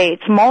United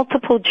States,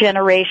 multiple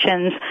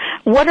generations.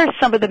 What are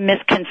some of the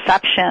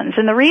misconceptions?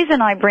 And the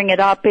reason I bring it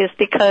up is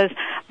because,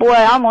 boy,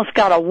 I almost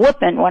got a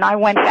whooping when I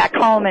went back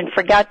home and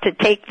forgot to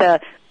take the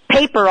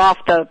paper off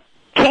the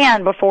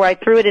can before I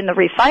threw it in the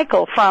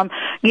recycle from,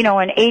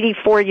 an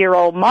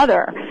 84-year-old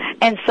mother.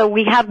 And so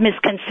we have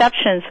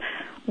misconceptions.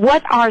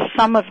 What are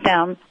some of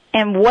them,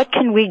 and what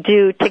can we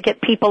do to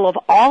get people of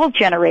all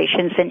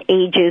generations and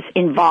ages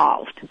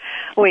involved?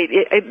 Wait,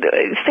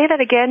 say that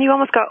again. You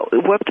almost got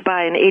whooped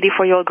by an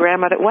 84-year-old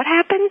grandmother. What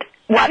happened?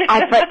 What?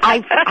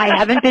 I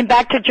haven't been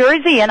back to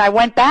Jersey, and I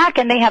went back,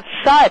 and they have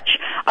such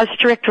a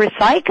strict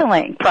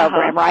recycling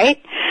program,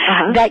 right?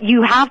 That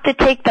you have to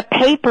take the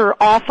paper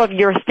off of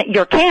your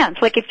cans.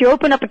 Like if you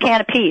open up a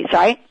can of peas,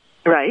 right?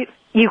 Right.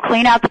 You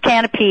clean out the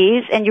can of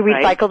peas and you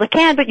recycle the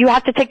can, but you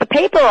have to take the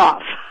paper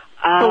off.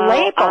 The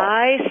label.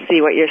 I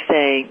see what you're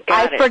saying.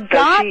 I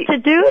forgot to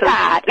do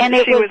that, and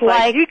it was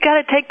like, you got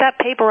to take that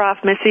paper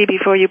off, Missy,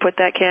 before you put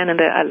that can in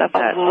there. I love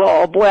that.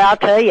 Oh boy, I'll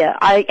tell you.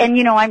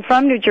 I'm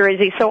from New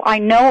Jersey, so I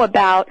know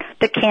about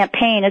the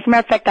campaign. As a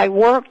matter of fact, I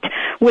worked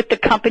with the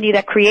company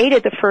that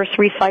created the first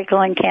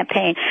recycling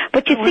campaign.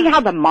 But you see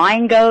how the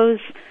mind goes?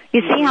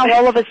 You see how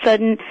all of a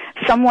sudden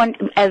someone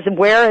as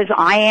aware as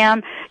I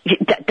am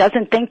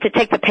doesn't think to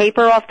take the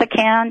paper off the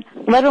can,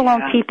 let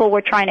alone people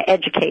we're trying to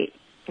educate.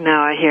 No,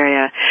 I hear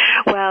you.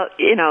 Well,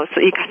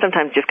 so you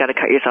sometimes just got to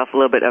cut yourself a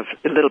little bit of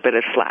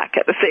slack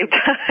at the same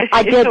time.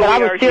 I did, but I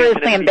was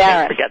seriously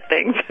embarrassed. Forget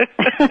things,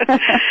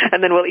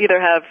 and then we'll either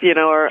have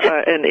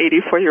an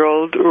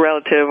 84-year-old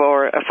relative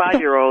or a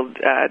 5-year-old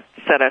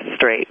set us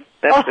straight.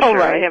 That's for sure.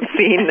 Right. I have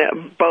seen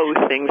both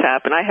things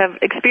happen. I have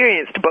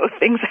experienced both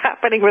things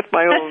happening with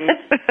my own.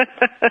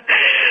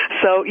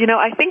 So,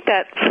 I think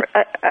that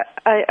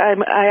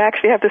I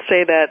actually have to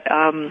say that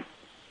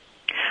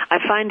I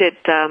find it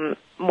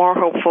more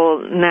hopeful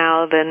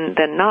now than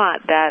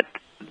not that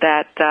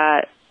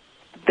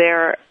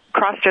there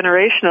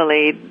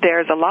cross-generationally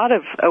there's a lot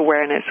of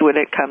awareness when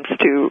it comes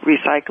to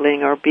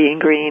recycling or being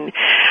green.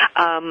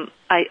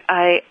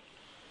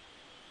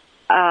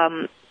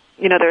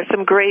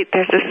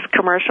 There's this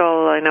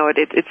commercial, I know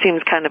it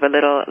seems kind of a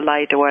little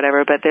light or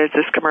whatever, but there's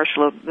this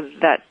commercial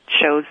that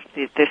shows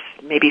this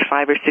maybe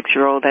 5 or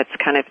 6-year-old that's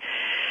kind of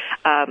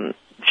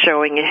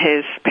showing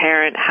his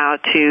parent how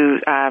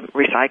to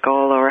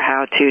recycle or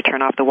how to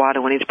turn off the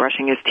water when he's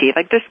brushing his teeth.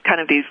 Like this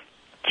kind of these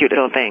cute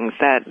little things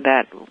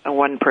that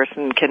one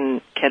person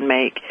can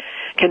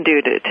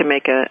do to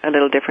make a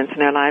little difference in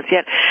their lives.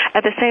 Yet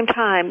at the same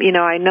time,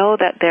 I know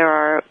that there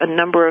are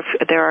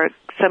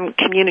some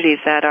communities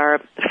that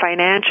are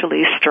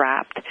financially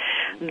strapped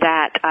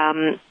that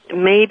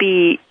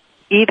maybe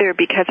either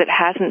because it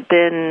hasn't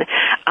been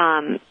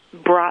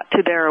brought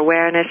to their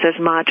awareness as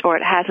much, or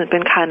it hasn't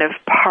been kind of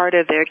part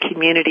of their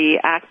community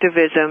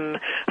activism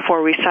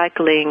for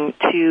recycling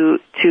to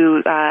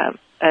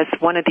as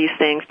one of these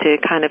things to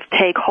kind of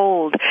take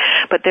hold.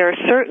 But there are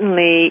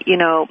certainly,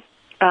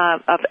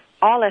 of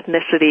all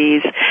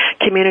ethnicities,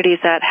 communities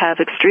that have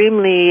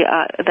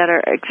that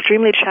are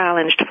extremely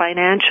challenged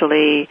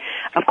financially.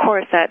 Of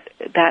course, that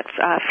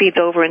feeds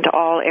over into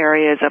all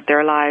areas of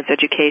their lives,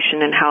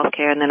 education and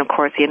healthcare, and then of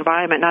course the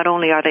environment. Not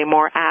only are they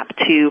more apt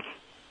to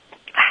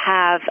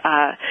have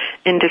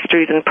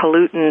industries and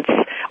pollutants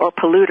or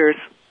polluters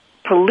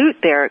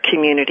pollute their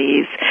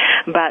communities,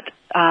 but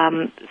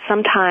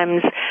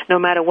sometimes, no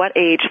matter what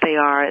age they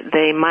are,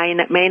 they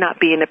may not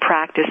be in the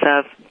practice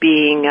of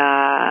being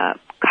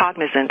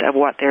cognizant of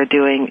what they're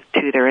doing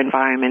to their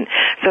environment.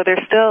 So there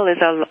still is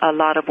a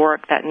lot of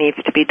work that needs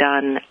to be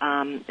done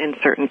in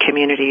certain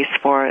communities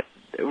for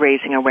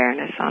raising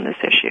awareness on this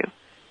issue.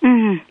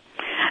 Mm-hmm.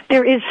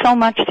 There is so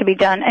much to be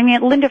done. I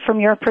mean, Linda, from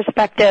your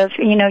perspective,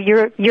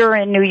 you're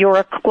in New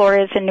York,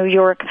 Gloria's in New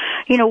York.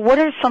 What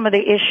are some of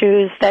the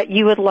issues that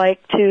you would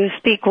like to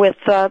speak with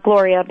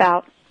Gloria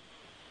about?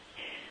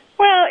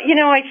 Well,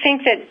 I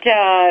think that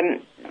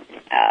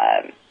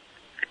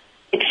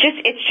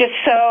it's just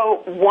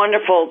so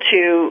wonderful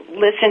to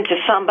listen to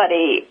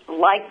somebody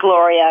like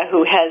Gloria,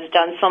 who has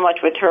done so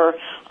much with her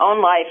own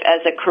life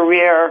as a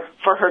career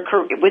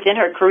within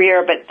her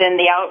career, but then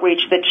the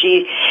outreach that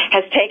she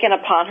has taken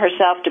upon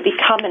herself to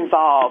become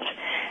involved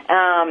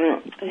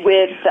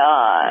with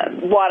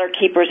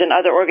Waterkeepers and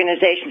other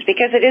organizations,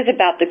 because it is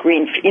about the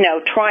green,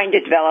 trying to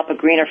develop a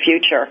greener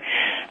future.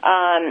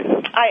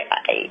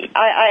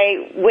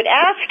 I would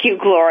ask you,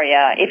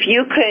 Gloria, if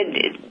you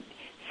could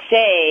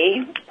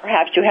say,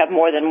 perhaps you have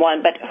more than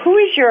one, but who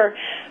is your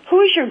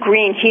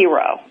green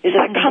hero? Is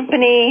it a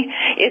company?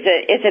 Is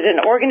it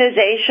an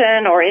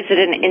organization, or is it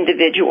an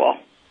individual?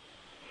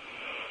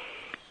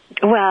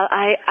 Well,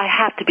 I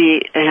have to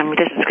be, and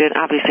this is good,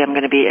 obviously I'm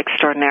going to be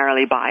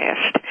extraordinarily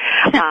biased,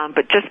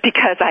 but just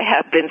because I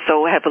have been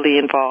so heavily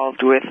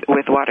involved with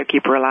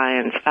Waterkeeper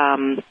Alliance,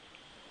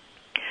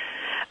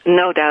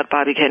 no doubt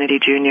Bobby Kennedy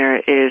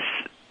Jr. is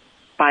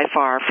by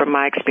far, from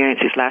my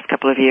experience these last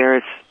couple of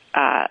years,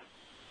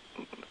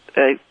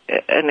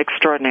 an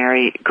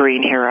extraordinary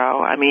green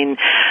hero. I mean,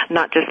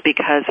 not just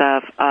because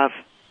of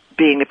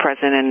being the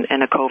president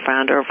and a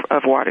co-founder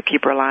of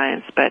Waterkeeper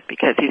Alliance, but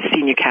because he's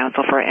senior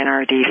counsel for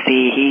NRDC.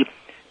 He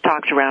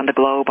talks around the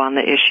globe on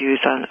the issues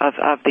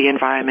of the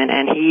environment,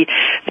 and he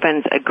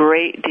spends a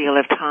great deal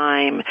of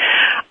time,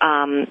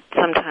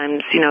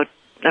 sometimes,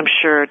 I'm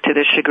sure to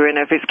the chagrin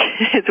of his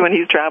kids when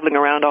he's traveling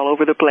around all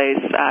over the place,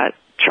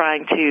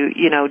 trying to,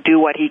 do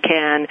what he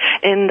can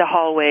in the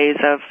hallways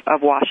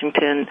of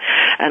Washington,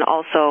 and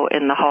also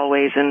in the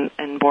hallways and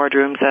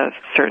boardrooms of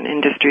certain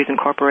industries and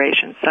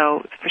corporations.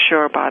 So for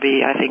sure,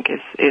 Bobby, I think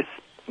is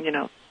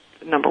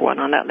number one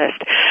on that list.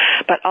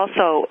 But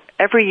also,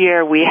 every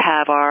year we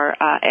have our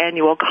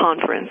annual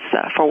conference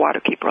for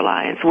Waterkeeper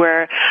Alliance,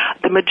 where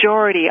the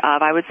majority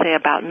of, I would say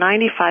about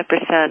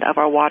 95% of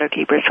our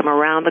waterkeepers from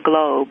around the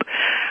globe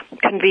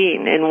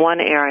convene in one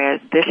area.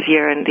 This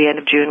year, in the end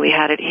of June, we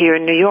had it here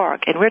in New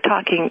York. And we're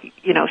talking,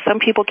 some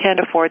people can't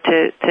afford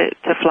to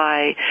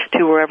fly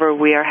to wherever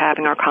we are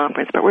having our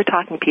conference, but we're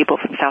talking people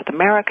from South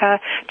America,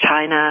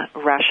 China,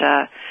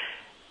 Russia,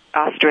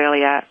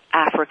 Australia,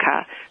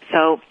 Africa.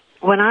 So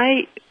when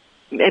I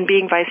am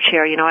being vice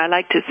chair, I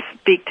like to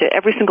speak to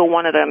every single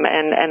one of them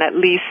and at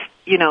least,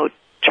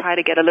 try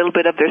to get a little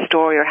bit of their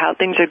story or how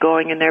things are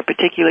going in their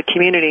particular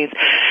communities.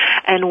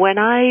 And when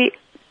I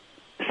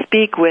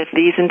speak with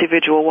these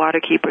individual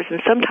waterkeepers,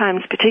 and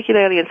sometimes,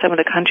 particularly in some of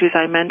the countries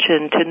I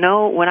mentioned, to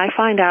know when I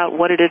find out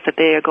what it is that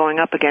they are going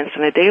up against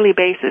on a daily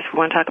basis, we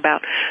want to talk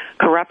about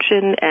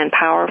corruption and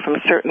power from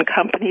certain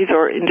companies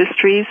or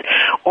industries,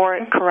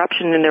 or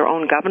corruption in their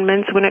own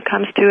governments when it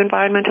comes to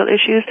environmental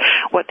issues,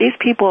 what these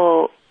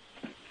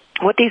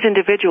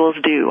individuals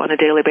do on a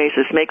daily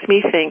basis makes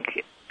me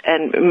think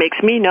and makes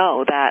me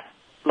know that,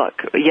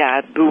 look,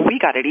 yeah, we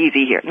got it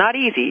easy here. Not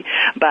easy,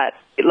 but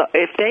look,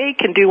 if they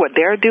can do what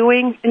they're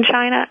doing in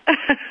China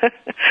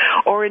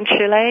or in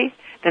Chile,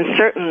 then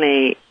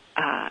certainly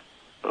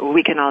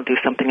we can all do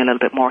something a little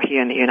bit more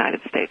here in the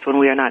United States when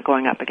we are not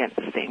going up against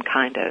the same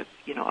kind of,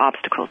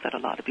 obstacles that a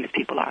lot of these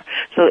people are.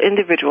 So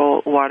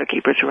individual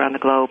waterkeepers around the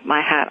globe,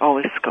 my hat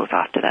always goes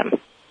off to them.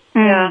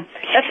 Yeah,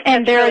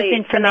 and there really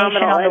is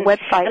information on the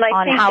website and I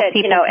on think how that,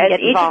 people can get as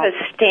each involved. of us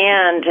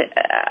stand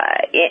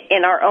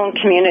in our own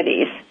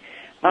communities,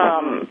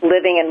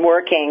 living and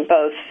working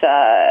both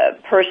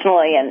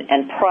personally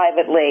and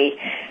privately,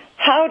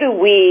 how do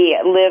we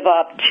live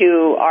up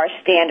to our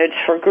standards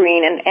for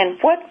green, and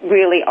what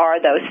really are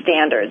those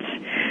standards?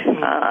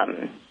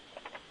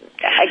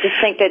 I just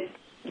think that,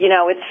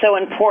 it's so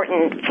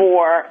important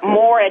for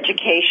more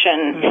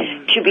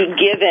education to be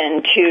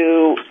given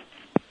to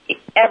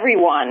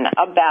everyone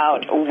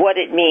about what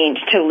it means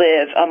to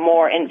live a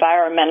more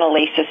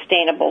environmentally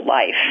sustainable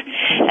life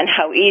and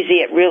how easy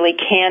it really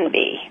can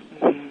be.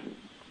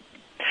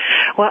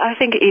 Well, I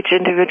think each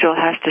individual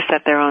has to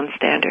set their own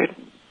standard.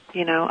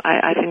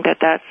 I think that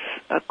that's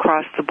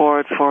across the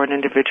board for an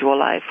individual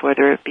life,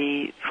 whether it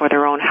be for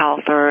their own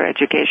health or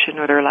education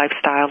or their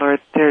lifestyle or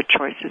their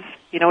choices,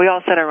 we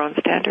all set our own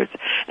standards.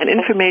 And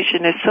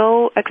information is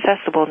so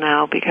accessible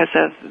now because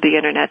of the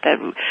Internet that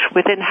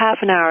within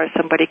half an hour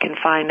somebody can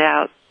find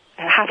out,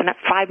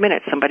 5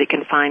 minutes somebody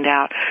can find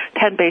out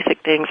 10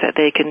 basic things that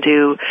they can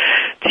do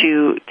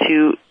to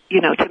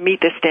meet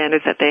the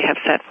standards that they have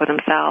set for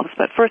themselves.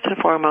 But first and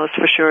foremost,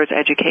 for sure, is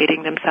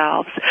educating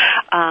themselves.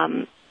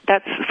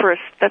 That's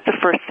the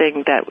first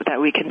thing that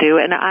we can do.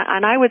 And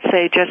I would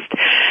say just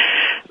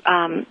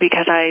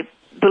because I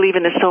believe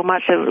in this so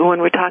much that when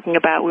we were talking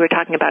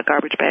about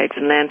garbage bags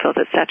and landfills,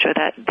 et cetera,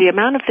 that the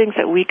amount of things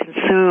that we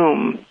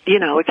consume,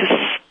 it's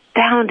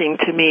astounding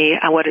to me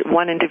what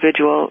one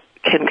individual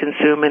can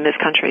consume in this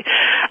country.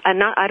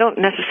 And I don't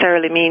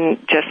necessarily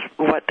mean just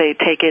what they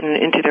take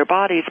into their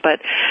bodies,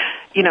 but,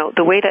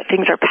 the way that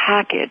things are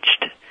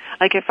packaged.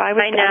 Like if I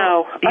was, I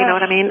know. You know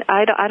what I mean?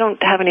 I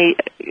don't have any,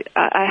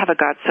 I have a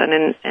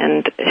godson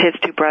and his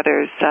two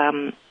brothers,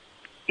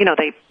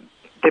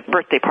 they're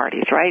birthday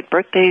parties, right?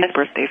 Birthdays.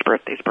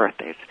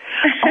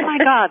 Oh my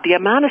God, the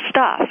amount of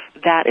stuff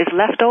that is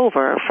left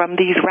over from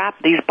these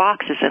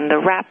boxes and the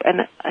wrap,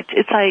 and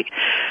it's like,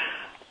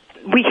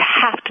 we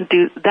have to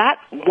do that.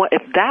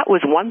 If that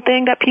was one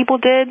thing that people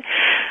did,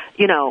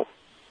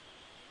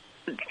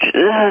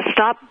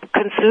 stop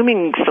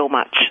consuming so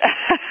much.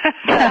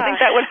 I think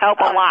that would help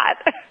a lot.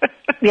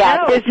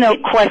 Yeah, there's no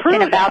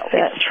question about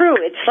this. It's true.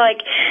 It's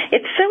like,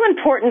 it's so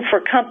important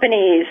for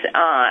companies,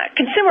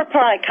 consumer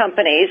product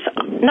companies,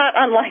 not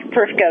unlike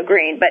Perf Go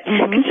Green, but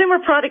consumer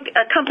product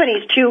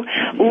companies to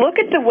look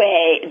at the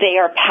way they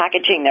are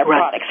packaging their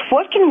products.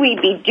 What can we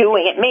be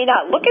doing? It may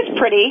not look as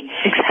pretty,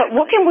 but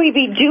what can we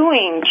be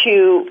doing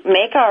to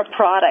make our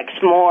products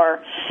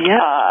more,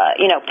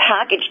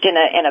 packaged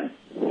in a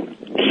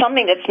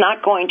something that's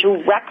not going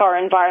to wreck our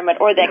environment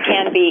or that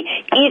can be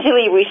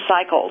easily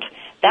recycled.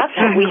 That's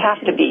what we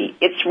have to be.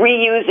 It's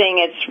reusing,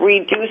 it's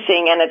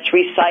reducing, and it's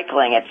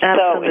recycling. It's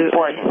so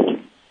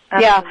important.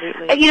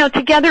 Absolutely. Yeah.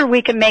 Together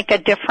we can make a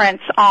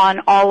difference on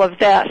all of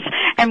this.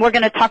 And we're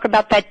going to talk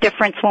about that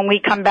difference when we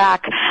come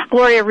back.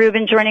 Gloria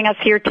Reuben joining us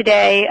here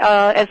today,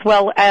 as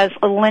well as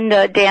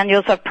Linda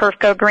Daniels of Perf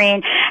Go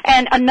Green.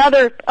 And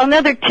another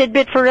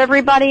tidbit for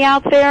everybody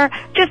out there,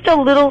 just a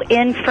little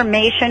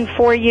information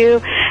for you.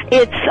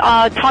 It's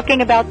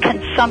talking about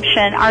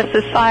consumption. Our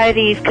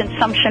society's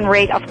consumption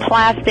rate of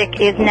plastic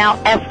is now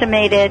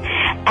estimated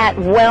at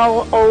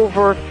well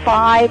over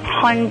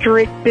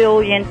 500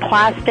 billion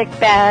plastic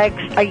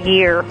bags a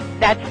year.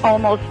 That's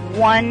almost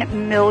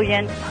 1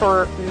 million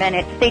per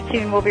minute. Stay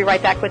tuned. We'll be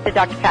right back with the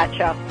Dr. Pat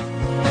Show.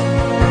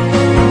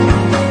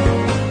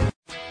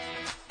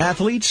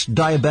 Athletes,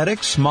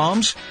 diabetics,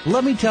 moms,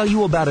 let me tell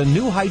you about a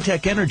new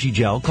high-tech energy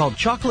gel called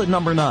Chocolate No.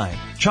 9.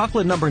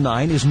 Chocolate No.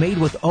 9 is made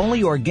with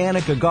only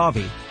organic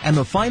agave and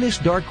the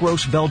finest dark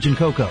roast Belgian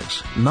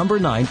cocos. No.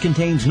 9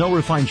 contains no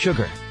refined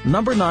sugar. No.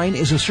 9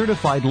 is a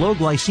certified low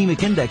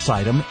glycemic index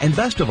item, and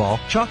best of all,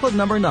 Chocolate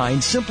No.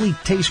 9 simply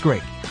tastes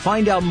great.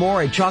 Find out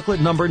more at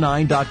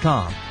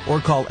chocolatenumber9.com or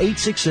call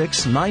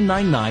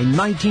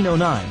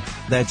 866-999-1909.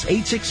 That's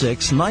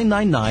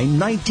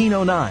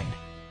 866-999-1909.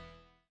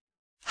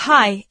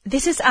 Hi,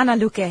 this is Ana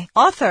Luque,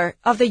 author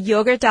of The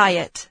Yogurt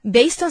Diet.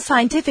 Based on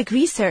scientific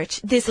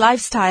research, this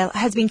lifestyle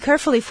has been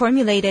carefully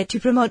formulated to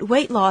promote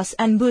weight loss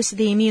and boost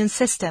the immune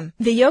system.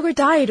 The Yogurt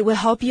Diet will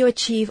help you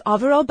achieve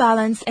overall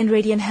balance and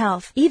radiant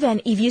health,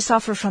 even if you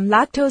suffer from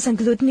lactose and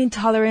gluten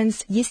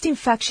intolerance, yeast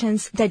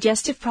infections,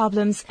 digestive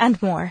problems,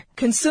 and more.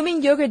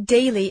 Consuming yogurt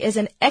daily is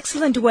an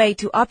excellent way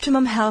to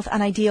optimum health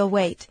and ideal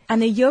weight. And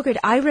the yogurt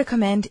I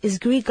recommend is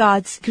Greek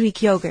God's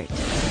Greek Yogurt.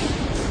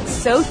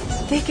 So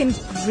thick and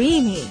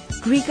creamy.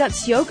 Greek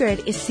God's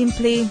yogurt is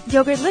simply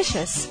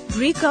yogurtlicious.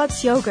 Greek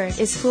God's yogurt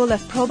is full of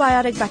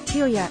probiotic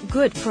bacteria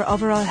good for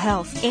overall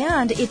health.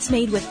 And it's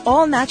made with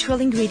all natural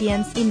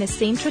ingredients in the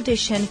same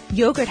tradition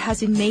yogurt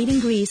has been made in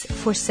Greece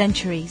for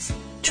centuries.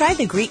 Try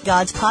the Greek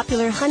God's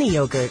popular honey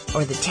yogurt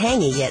or the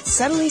tangy yet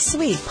subtly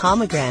sweet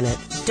pomegranate.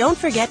 Don't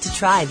forget to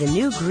try the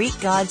new Greek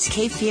God's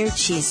kefir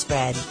cheese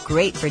spread.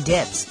 Great for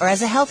dips or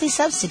as a healthy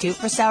substitute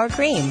for sour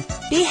cream.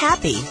 Be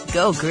happy.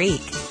 Go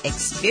Greek.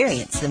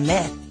 Experience the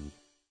myth.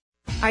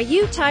 Are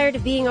you tired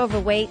of being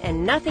overweight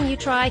and nothing you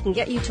try can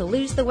get you to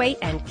lose the weight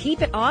and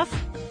keep it off?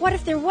 What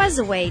if there was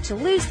a way to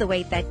lose the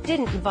weight that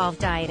didn't involve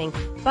dieting,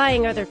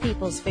 buying other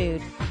people's food,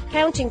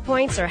 counting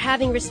points, or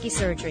having risky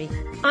surgery?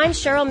 I'm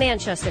Cheryl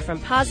Manchester from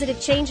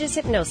Positive Changes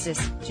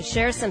Hypnosis to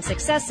share some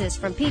successes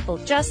from people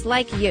just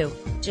like you.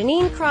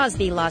 Janine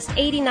Crosby lost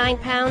 89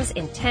 pounds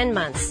in 10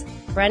 months.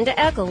 Brenda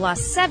Eckel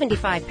lost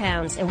 75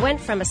 pounds and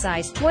went from a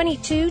size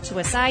 22 to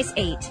a size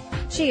 8.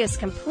 She is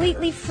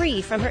completely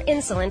free from her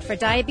insulin for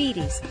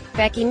diabetes.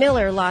 Becky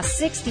Miller lost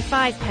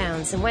 65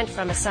 pounds and went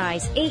from a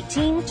size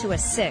 18 to a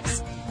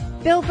 6.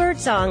 Bill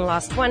Birdsong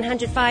lost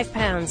 105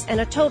 pounds and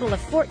a total of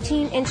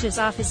 14 inches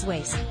off his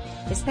waist.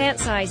 His pant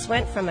size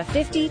went from a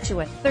 50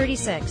 to a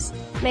 36.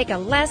 Make a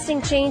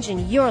lasting change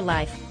in your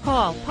life.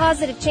 Call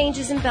Positive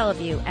Changes in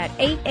Bellevue at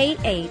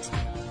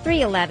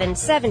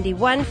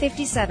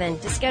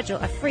 888-311-7157 to schedule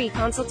a free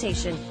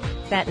consultation.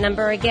 That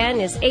number again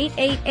is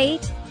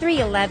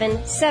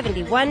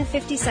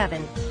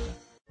 888-311-7157.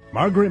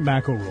 Margaret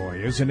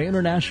McElroy is an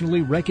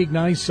internationally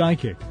recognized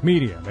psychic,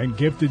 medium, and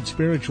gifted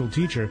spiritual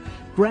teacher,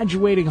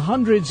 graduating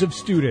hundreds of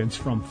students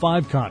from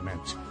 5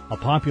 continents. A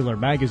popular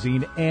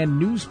magazine and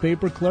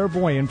newspaper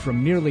clairvoyant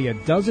from nearly a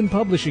dozen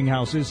publishing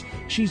houses,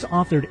 she's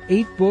authored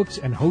 8 books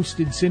and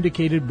hosted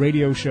syndicated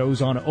radio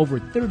shows on over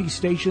 30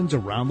 stations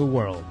around the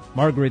world.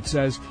 Margaret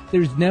says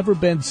there's never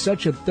been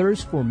such a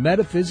thirst for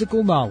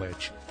metaphysical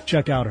knowledge.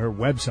 Check out her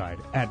website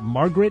at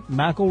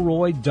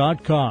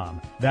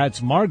margaretmcelroy.com.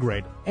 That's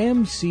Margaret,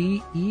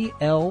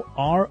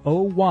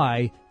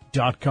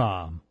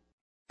 MCELROY.com.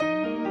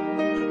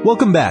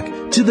 Welcome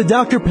back to the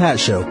Dr. Pat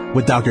Show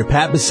with Dr.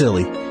 Pat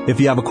Basili. If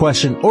you have a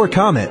question or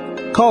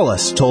comment, call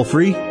us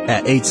toll-free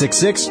at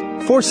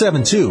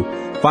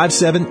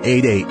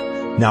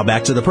 866-472-5788. Now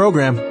back to the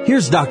program.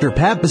 Here's Dr.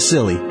 Pat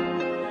Basili.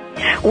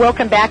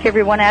 Welcome back,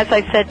 everyone. As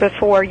I said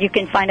before, you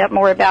can find out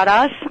more about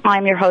us.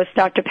 I'm your host,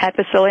 Dr. Pat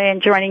Basili,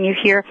 and joining you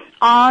here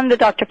on the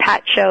Dr.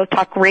 Pat Show,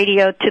 talk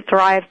radio to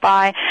thrive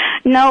by.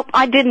 Nope,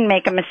 I didn't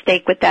make a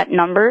mistake with that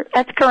number.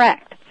 That's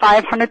correct.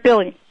 500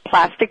 billion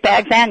plastic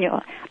bags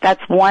annually.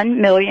 That's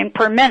 1 million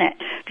per minute.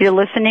 If you're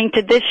listening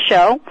to this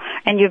show,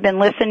 and you've been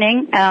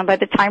listening by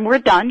the time we're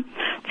done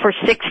for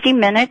 60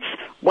 minutes,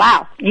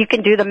 wow, you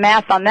can do the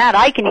math on that.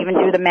 I can even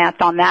do the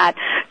math on that.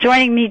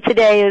 Joining me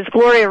today is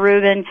Gloria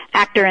Reuben,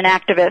 actor and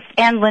activist,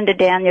 and Linda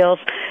Daniels.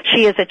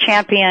 She is a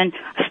champion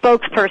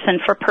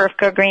spokesperson for Perf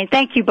Go Green.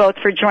 Thank you both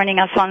for joining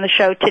us on the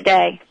show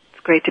today.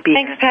 It's great to be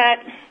here. Thanks, Pat.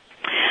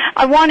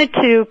 I wanted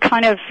to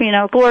kind of,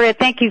 Gloria,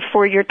 thank you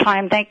for your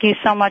time. Thank you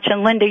so much.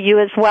 And Linda, you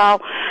as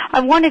well. I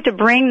wanted to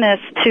bring this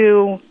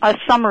to a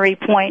summary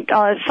point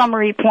of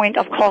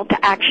call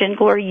to action.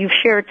 Gloria, you've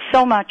shared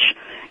so much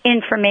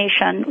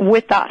information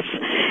with us,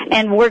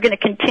 and we're going to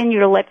continue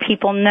to let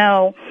people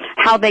know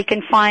how they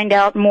can find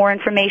out more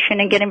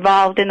information and get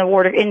involved in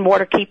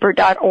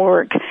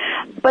waterkeeper.org.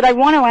 But I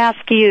want to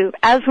ask you,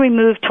 as we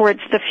move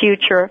towards the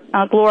future,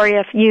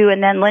 Gloria, you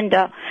and then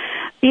Linda,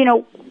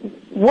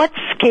 what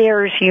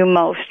scares you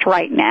most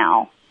right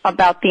now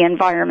about the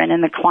environment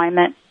and the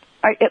climate?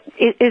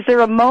 Is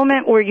there a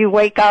moment where you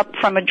wake up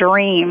from a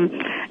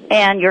dream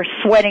and you're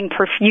sweating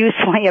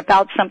profusely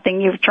about something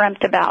you've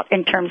dreamt about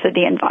in terms of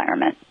the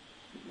environment?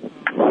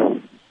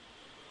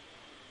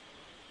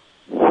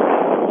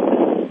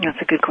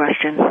 That's a good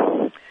question.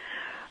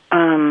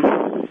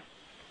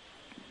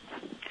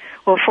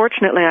 Well,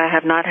 fortunately, I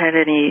have not had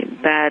any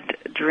bad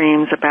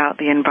dreams about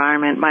the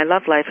environment. My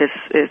love life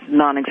is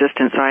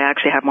non-existent, so I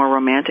actually have more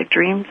romantic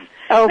dreams.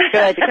 Oh,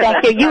 good.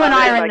 Thank you. You and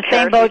I are in the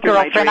same boat,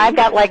 girlfriend. I've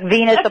got like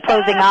Venus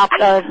opposing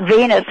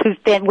Venus,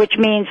 which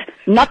means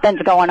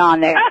nothing's going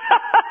on there.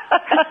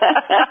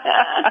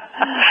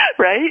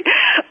 Right?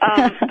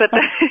 But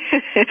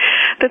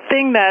the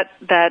thing that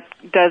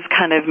does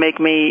kind of make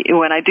me,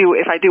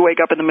 if I do wake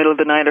up in the middle of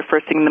the night or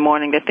first thing in the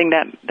morning, the thing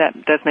that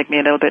does make me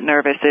a little bit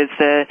nervous is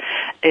the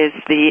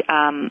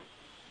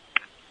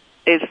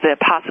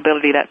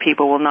possibility that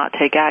people will not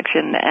take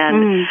action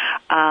and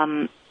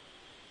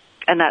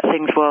that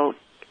things will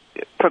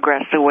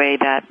progress the way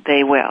that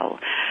they will,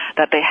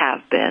 that they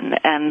have been,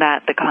 and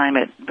that the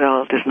climate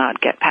bill does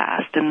not get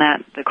passed, and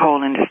that the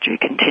coal industry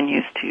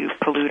continues to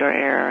pollute our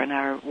air and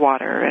our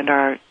water and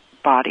our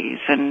bodies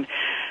and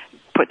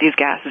put these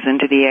gases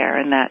into the air,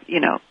 and that,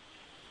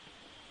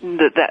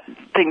 that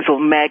things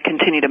will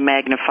continue to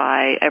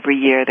magnify every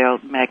year. They'll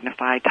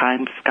magnify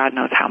times God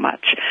knows how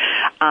much.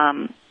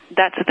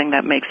 That's the thing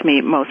that makes me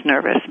most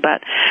nervous.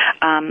 But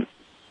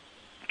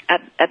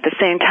at the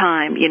same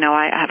time,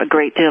 I have a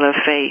great deal of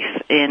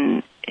faith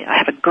in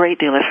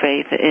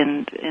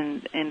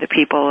the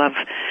people of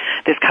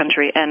this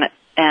country, and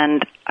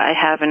I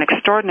have an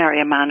extraordinary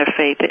amount of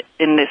faith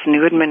in this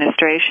new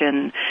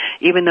administration,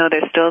 even though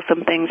there's still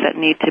some things that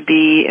need to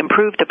be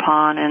improved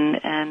upon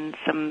and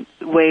some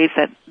ways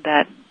that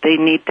they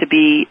need to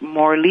be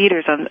more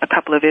leaders on a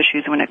couple of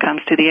issues when it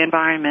comes to the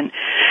environment.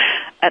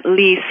 At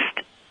least,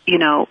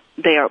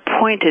 they are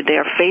pointed, they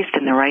are faced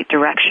in the right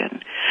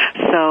direction.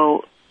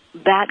 So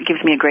that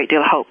gives me a great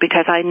deal of hope,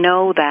 because I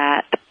know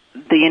that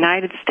the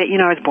United States,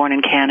 I was born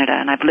in Canada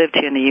and I've lived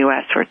here in the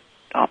U.S. for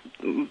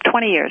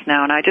 20 years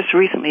now, and I just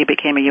recently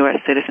became a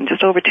U.S. citizen.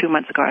 Just over 2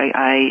 months ago,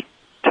 I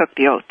took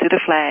the oath to the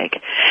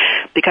flag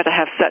because I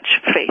have such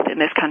faith in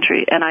this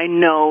country, and I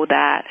know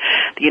that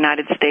the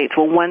United States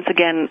will once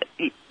again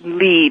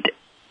lead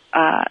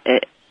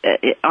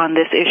on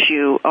this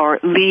issue, or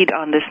lead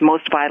on this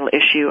most vital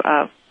issue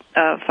of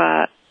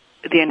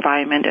the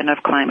environment and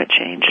of climate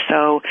change.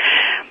 So,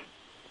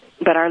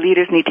 but our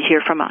leaders need to hear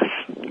from us.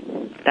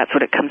 That's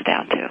what it comes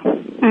down to.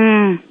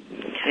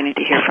 They need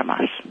to hear from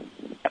us.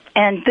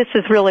 And this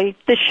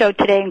show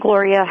today, and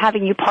Gloria,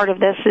 having you part of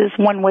this is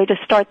one way to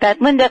start that.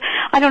 Linda,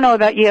 I don't know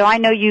about you. I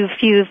know you've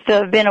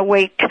been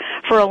awake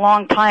for a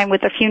long time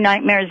with a few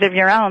nightmares of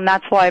your own.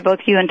 That's why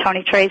both you and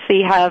Tony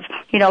Tracy have,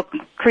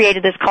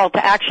 created this call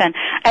to action.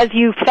 As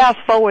you fast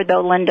forward,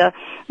 though, Linda,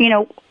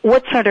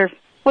 what sort of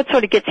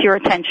gets your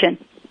attention?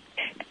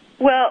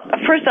 Well,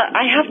 first,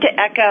 I have to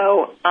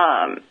echo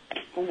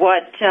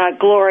what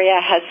Gloria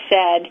has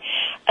said,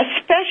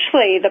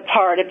 especially the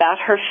part about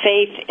her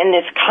faith in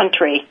this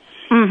country.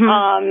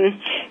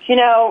 You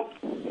know,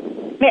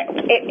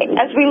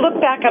 as we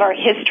look back at our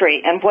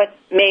history and what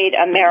made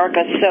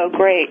America so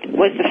great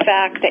was the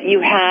fact that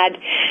you had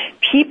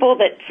people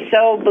that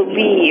so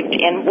believed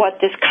in what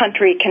this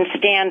country can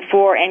stand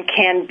for and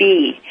can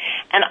be.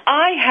 And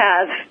I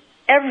have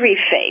every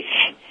faith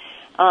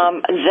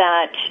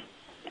that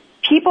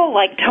people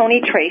like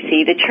Tony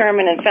Tracy, the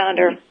chairman and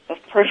founder of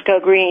Perf Go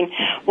Green,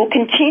 will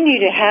continue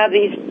to have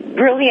these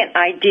brilliant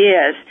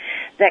ideas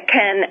that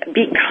can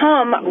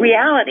become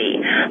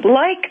reality,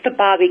 like the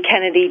Bobby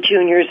Kennedy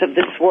Juniors of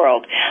this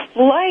world,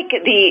 like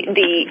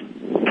the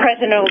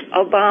President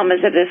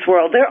Obamas of this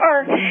world. There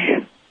are,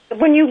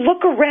 when you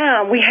look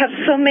around, we have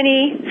so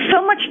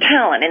much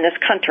talent in this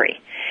country.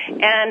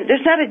 And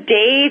there's not a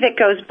day that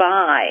goes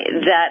by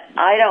that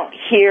I don't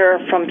hear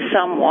from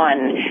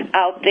someone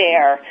out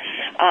there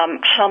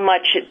how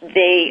much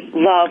they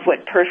love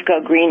what Perf Go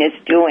Green is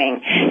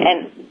doing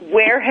and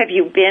where have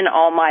you been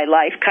all my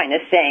life kind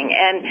of thing.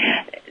 And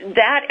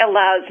that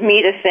allows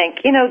me to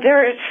think, you know,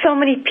 there are so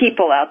many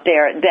people out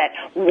there that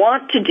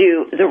want to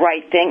do the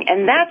right thing,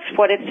 and that's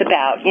what it's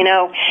about. You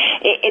know,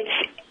 it's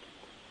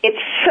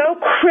so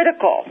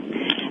critical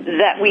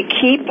that we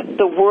keep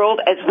the world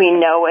as we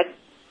know it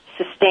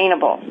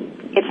sustastainable.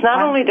 It's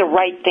not only the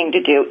right thing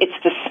to do, it's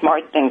the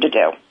smart thing to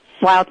do.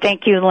 Wow,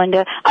 thank you,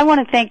 Linda. I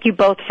want to thank you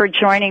both for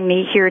joining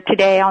me here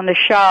today on the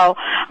show.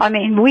 I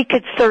mean, we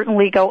could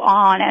certainly go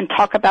on and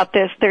talk about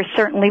this. There's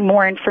certainly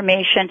more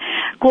information.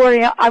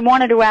 Gloria, I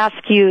wanted to ask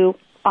you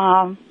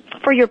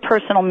for your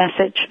personal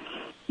message.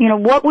 You know,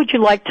 what would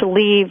you like to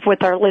leave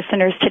with our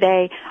listeners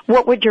today?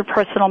 What would your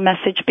personal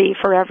message be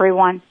for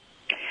everyone?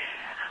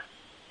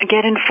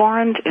 Get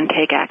informed and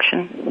take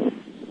action.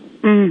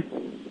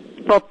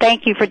 Well,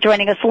 thank you for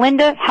joining us.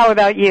 Linda, how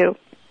about you?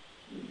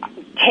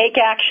 Take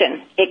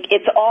action.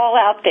 It's all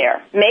out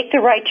there. Make the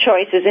right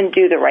choices and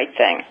do the right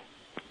thing.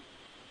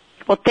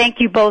 Well, thank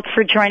you both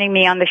for joining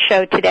me on the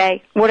show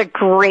today. What a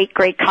great,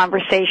 great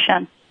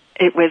conversation.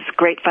 It was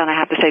great fun, I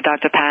have to say,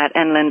 Dr. Pat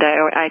and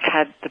Linda. I've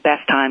had the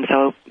best time,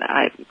 so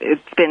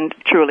it's been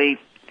truly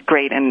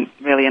great and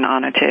really an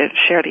honor to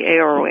share the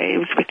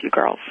airwaves with you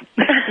girls.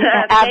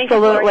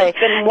 Absolutely.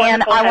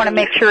 And I want to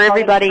make sure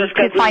everybody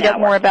can find out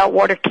more about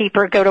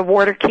Waterkeeper. Go to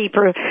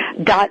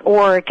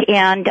waterkeeper.org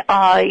and,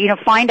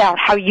 find out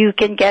how you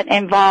can get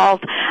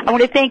involved. I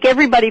want to thank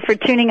everybody for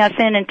tuning us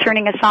in and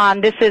turning us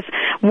on. This is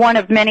one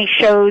of many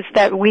shows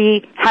that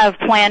we have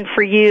planned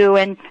for you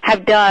and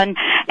have done.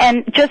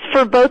 And just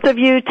for both of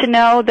you to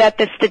know that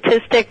the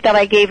statistic that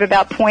I gave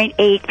about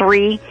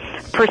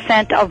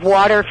 0.83% of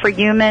water for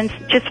humans,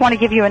 just want to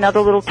give you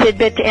another little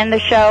tidbit to end the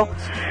show.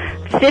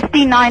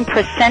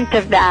 59%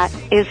 of that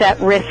is at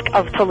risk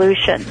of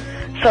pollution.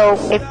 So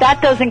if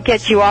that doesn't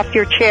get you off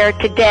your chair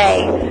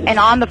today and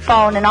on the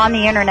phone and on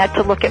the internet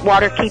to look at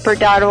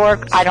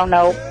waterkeeper.org, I don't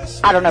know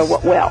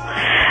what will.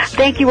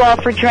 Thank you all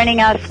for joining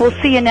us. We'll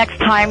see you next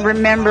time.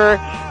 Remember,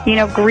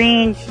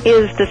 green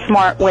is the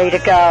smart way to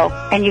go,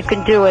 and you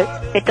can do it.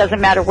 It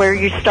doesn't matter where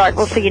you start.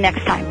 We'll see you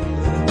next time.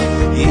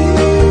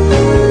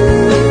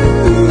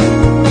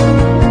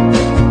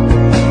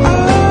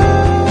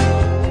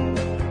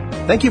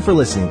 Thank you for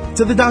listening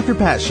to The Dr.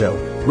 Pat Show,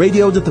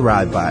 radio to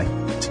thrive by.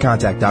 To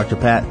contact Dr.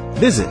 Pat,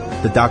 visit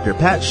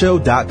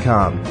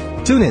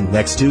thedrpatshow.com. Tune in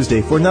next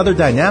Tuesday for another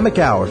dynamic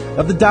hour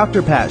of The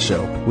Dr. Pat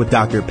Show with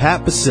Dr.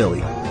 Pat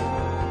Basile.